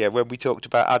earlier when we talked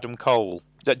about Adam Cole.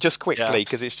 Just quickly,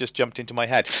 because it's just jumped into my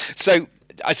head. So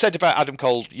I said about Adam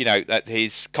Cole, you know, that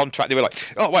his contract, they were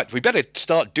like, oh, what, we better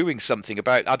start doing something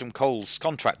about Adam Cole's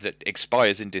contract that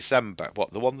expires in December.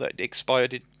 What, the one that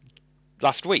expired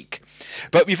last week?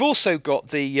 But we've also got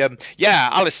the,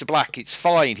 Aleister Black, it's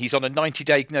fine. He's on a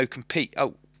 90-day no-compete.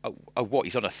 Oh, what,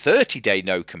 he's on a 30-day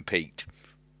no-compete?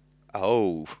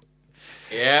 Oh.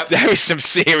 Yeah. There is some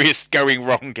serious going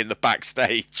wrong in the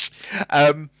backstage.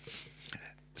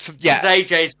 So, yeah. Is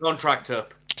AJ's contract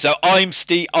up? So I'm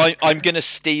going to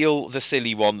steal the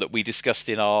silly one that we discussed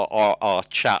in our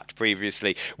chat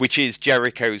previously, which is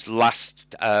Jericho's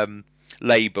last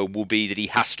labour will be that he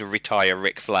has to retire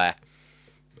Ric Flair.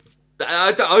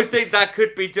 I think that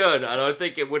could be done, and I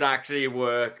think it would actually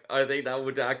work. I think that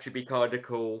would actually be kind of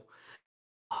cool.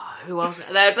 Who else?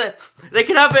 They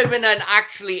could have him in an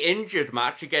actually injured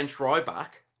match against Ryback.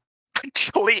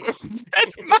 Actually injured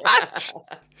match?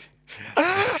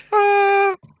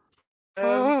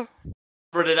 I'm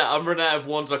running out of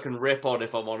ones I can rip on,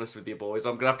 if I'm honest with you boys.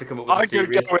 I'm going to have to come up with a serious...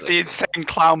 I'm going to go with the Insane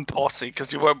Clown Posse,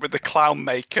 because you went with the Clown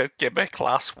Maker gimmick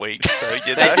last week, so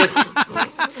you know.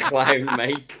 Clown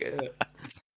Maker.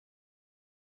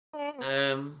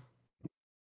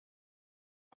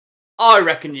 I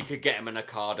reckon you could get him in a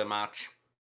Okada match.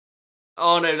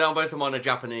 Oh no, they're both of them on a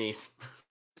Japanese.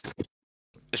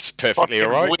 It's perfectly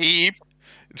alright.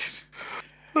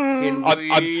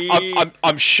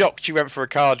 I'm shocked you went for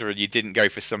Okada and you didn't go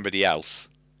for somebody else.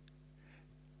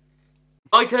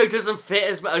 Naito doesn't fit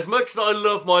as much as I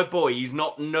love my boy. He's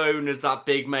not known as that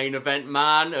big main event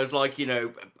man, as like, you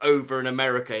know, over in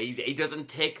America. He doesn't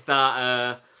tick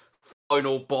that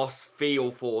final boss feel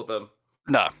for them.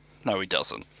 No, he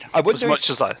doesn't. I wonder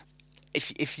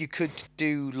if you could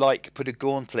do like put a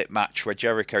gauntlet match where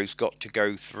Jericho's got to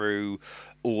go through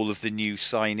all of the new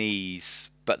signees.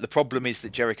 But the problem is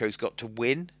that Jericho's got to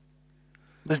win.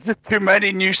 There's just too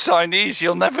many new signees.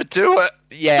 You'll never do it.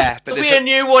 Yeah, but there'll be a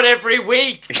new one every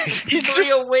week.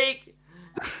 A week.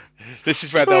 This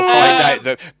is where they'll find out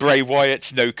that Bray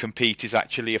Wyatt's no compete is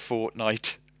actually a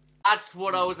fortnight. That's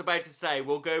what I was about to say.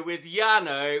 We'll go with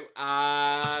Yano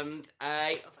and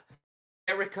a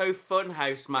Jericho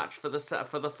Funhouse match for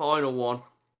the final one.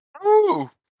 Ooh,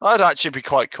 that'd actually be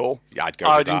quite cool. Yeah,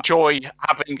 I'd enjoy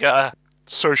having a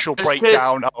social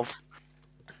breakdown of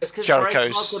Jericho's. Just because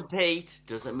Bray can't compete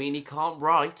doesn't mean he can't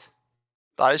write.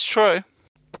 That is true.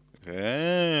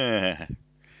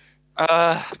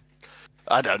 I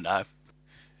don't know.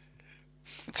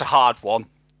 It's a hard one.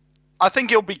 I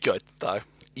think it'll be good though.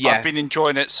 Yeah, I've been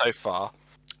enjoying it so far.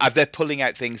 They're pulling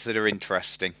out things that are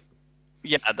interesting.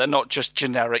 Yeah, they're not just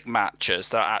generic matches.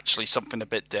 They're actually something a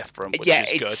bit different, which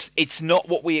is good. It's not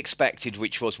what we expected,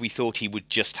 which was we thought he would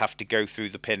just have to go through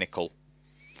the Pinnacle.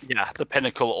 Yeah, the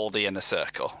Pinnacle or the Inner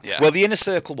Circle. Yeah. Well, the Inner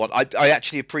Circle one, I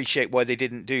actually appreciate why they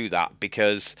didn't do that,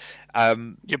 because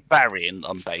you're burying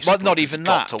them basically. Well, not even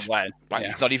that. To win. Like,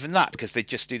 Yeah. not even that, because they'd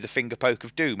just do the finger poke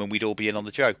of doom, and we'd all be in on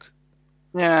the joke.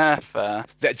 Yeah, fair.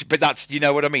 But that's, you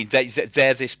know what I mean?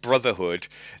 They're this brotherhood.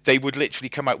 They would literally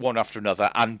come out one after another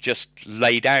and just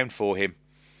lay down for him.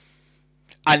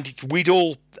 And we'd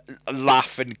all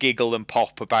laugh and giggle and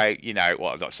pop about, you know,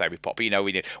 well, I'm not saying we pop, but, you know,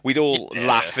 we'd all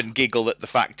laugh and giggle at the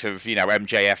fact of, you know,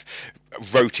 MJF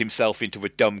wrote himself into a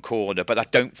dumb corner. But I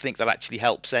don't think that actually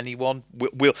helps anyone.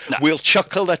 We'll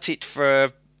chuckle at it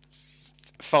for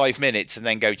 5 minutes and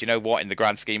then go, do you know what? In the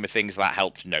grand scheme of things, that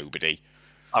helped nobody.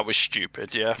 That was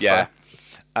stupid, yeah. Yeah.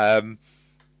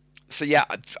 So, yeah,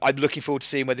 I'm looking forward to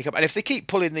seeing where they come. And if they keep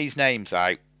pulling these names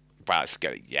out, well, it's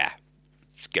going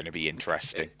to be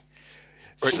interesting.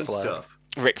 Ric Flair.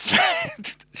 Ric Flair.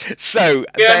 So,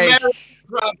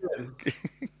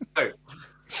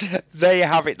 there you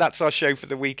have it. That's our show for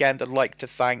the weekend. I'd like to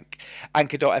thank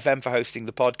Anchor.fm for hosting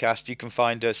the podcast. You can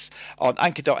find us on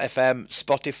Anchor.fm,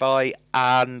 Spotify,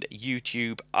 and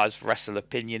YouTube as Wrestle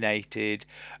Opinionated.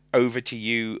 Over to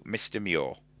you, Mr.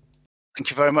 Muir. Thank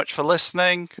you very much for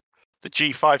listening. The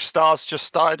G5 Stars just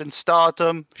started in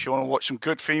Stardom. If you want to watch some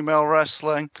good female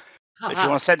wrestling. If you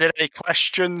want to send in any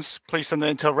questions, please send it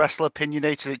into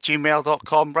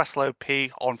wrestleopinionated@gmail.com,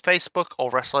 WrestleOP on Facebook,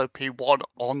 or WrestleOP1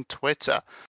 on Twitter.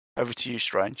 Over to you,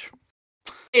 Strange.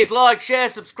 Please like, share,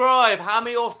 subscribe,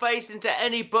 hammer your face into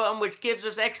any button which gives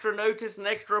us extra notice and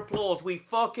extra applause. We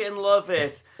fucking love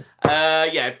it.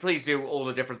 Please do all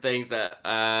the different things that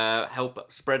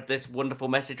help spread this wonderful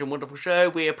message and wonderful show.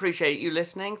 We appreciate you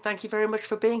listening. Thank you very much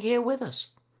for being here with us.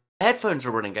 Headphones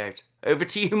are running out. Over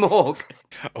to you, Morg.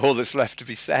 All that's left to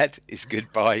be said is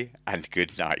goodbye and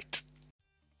good night.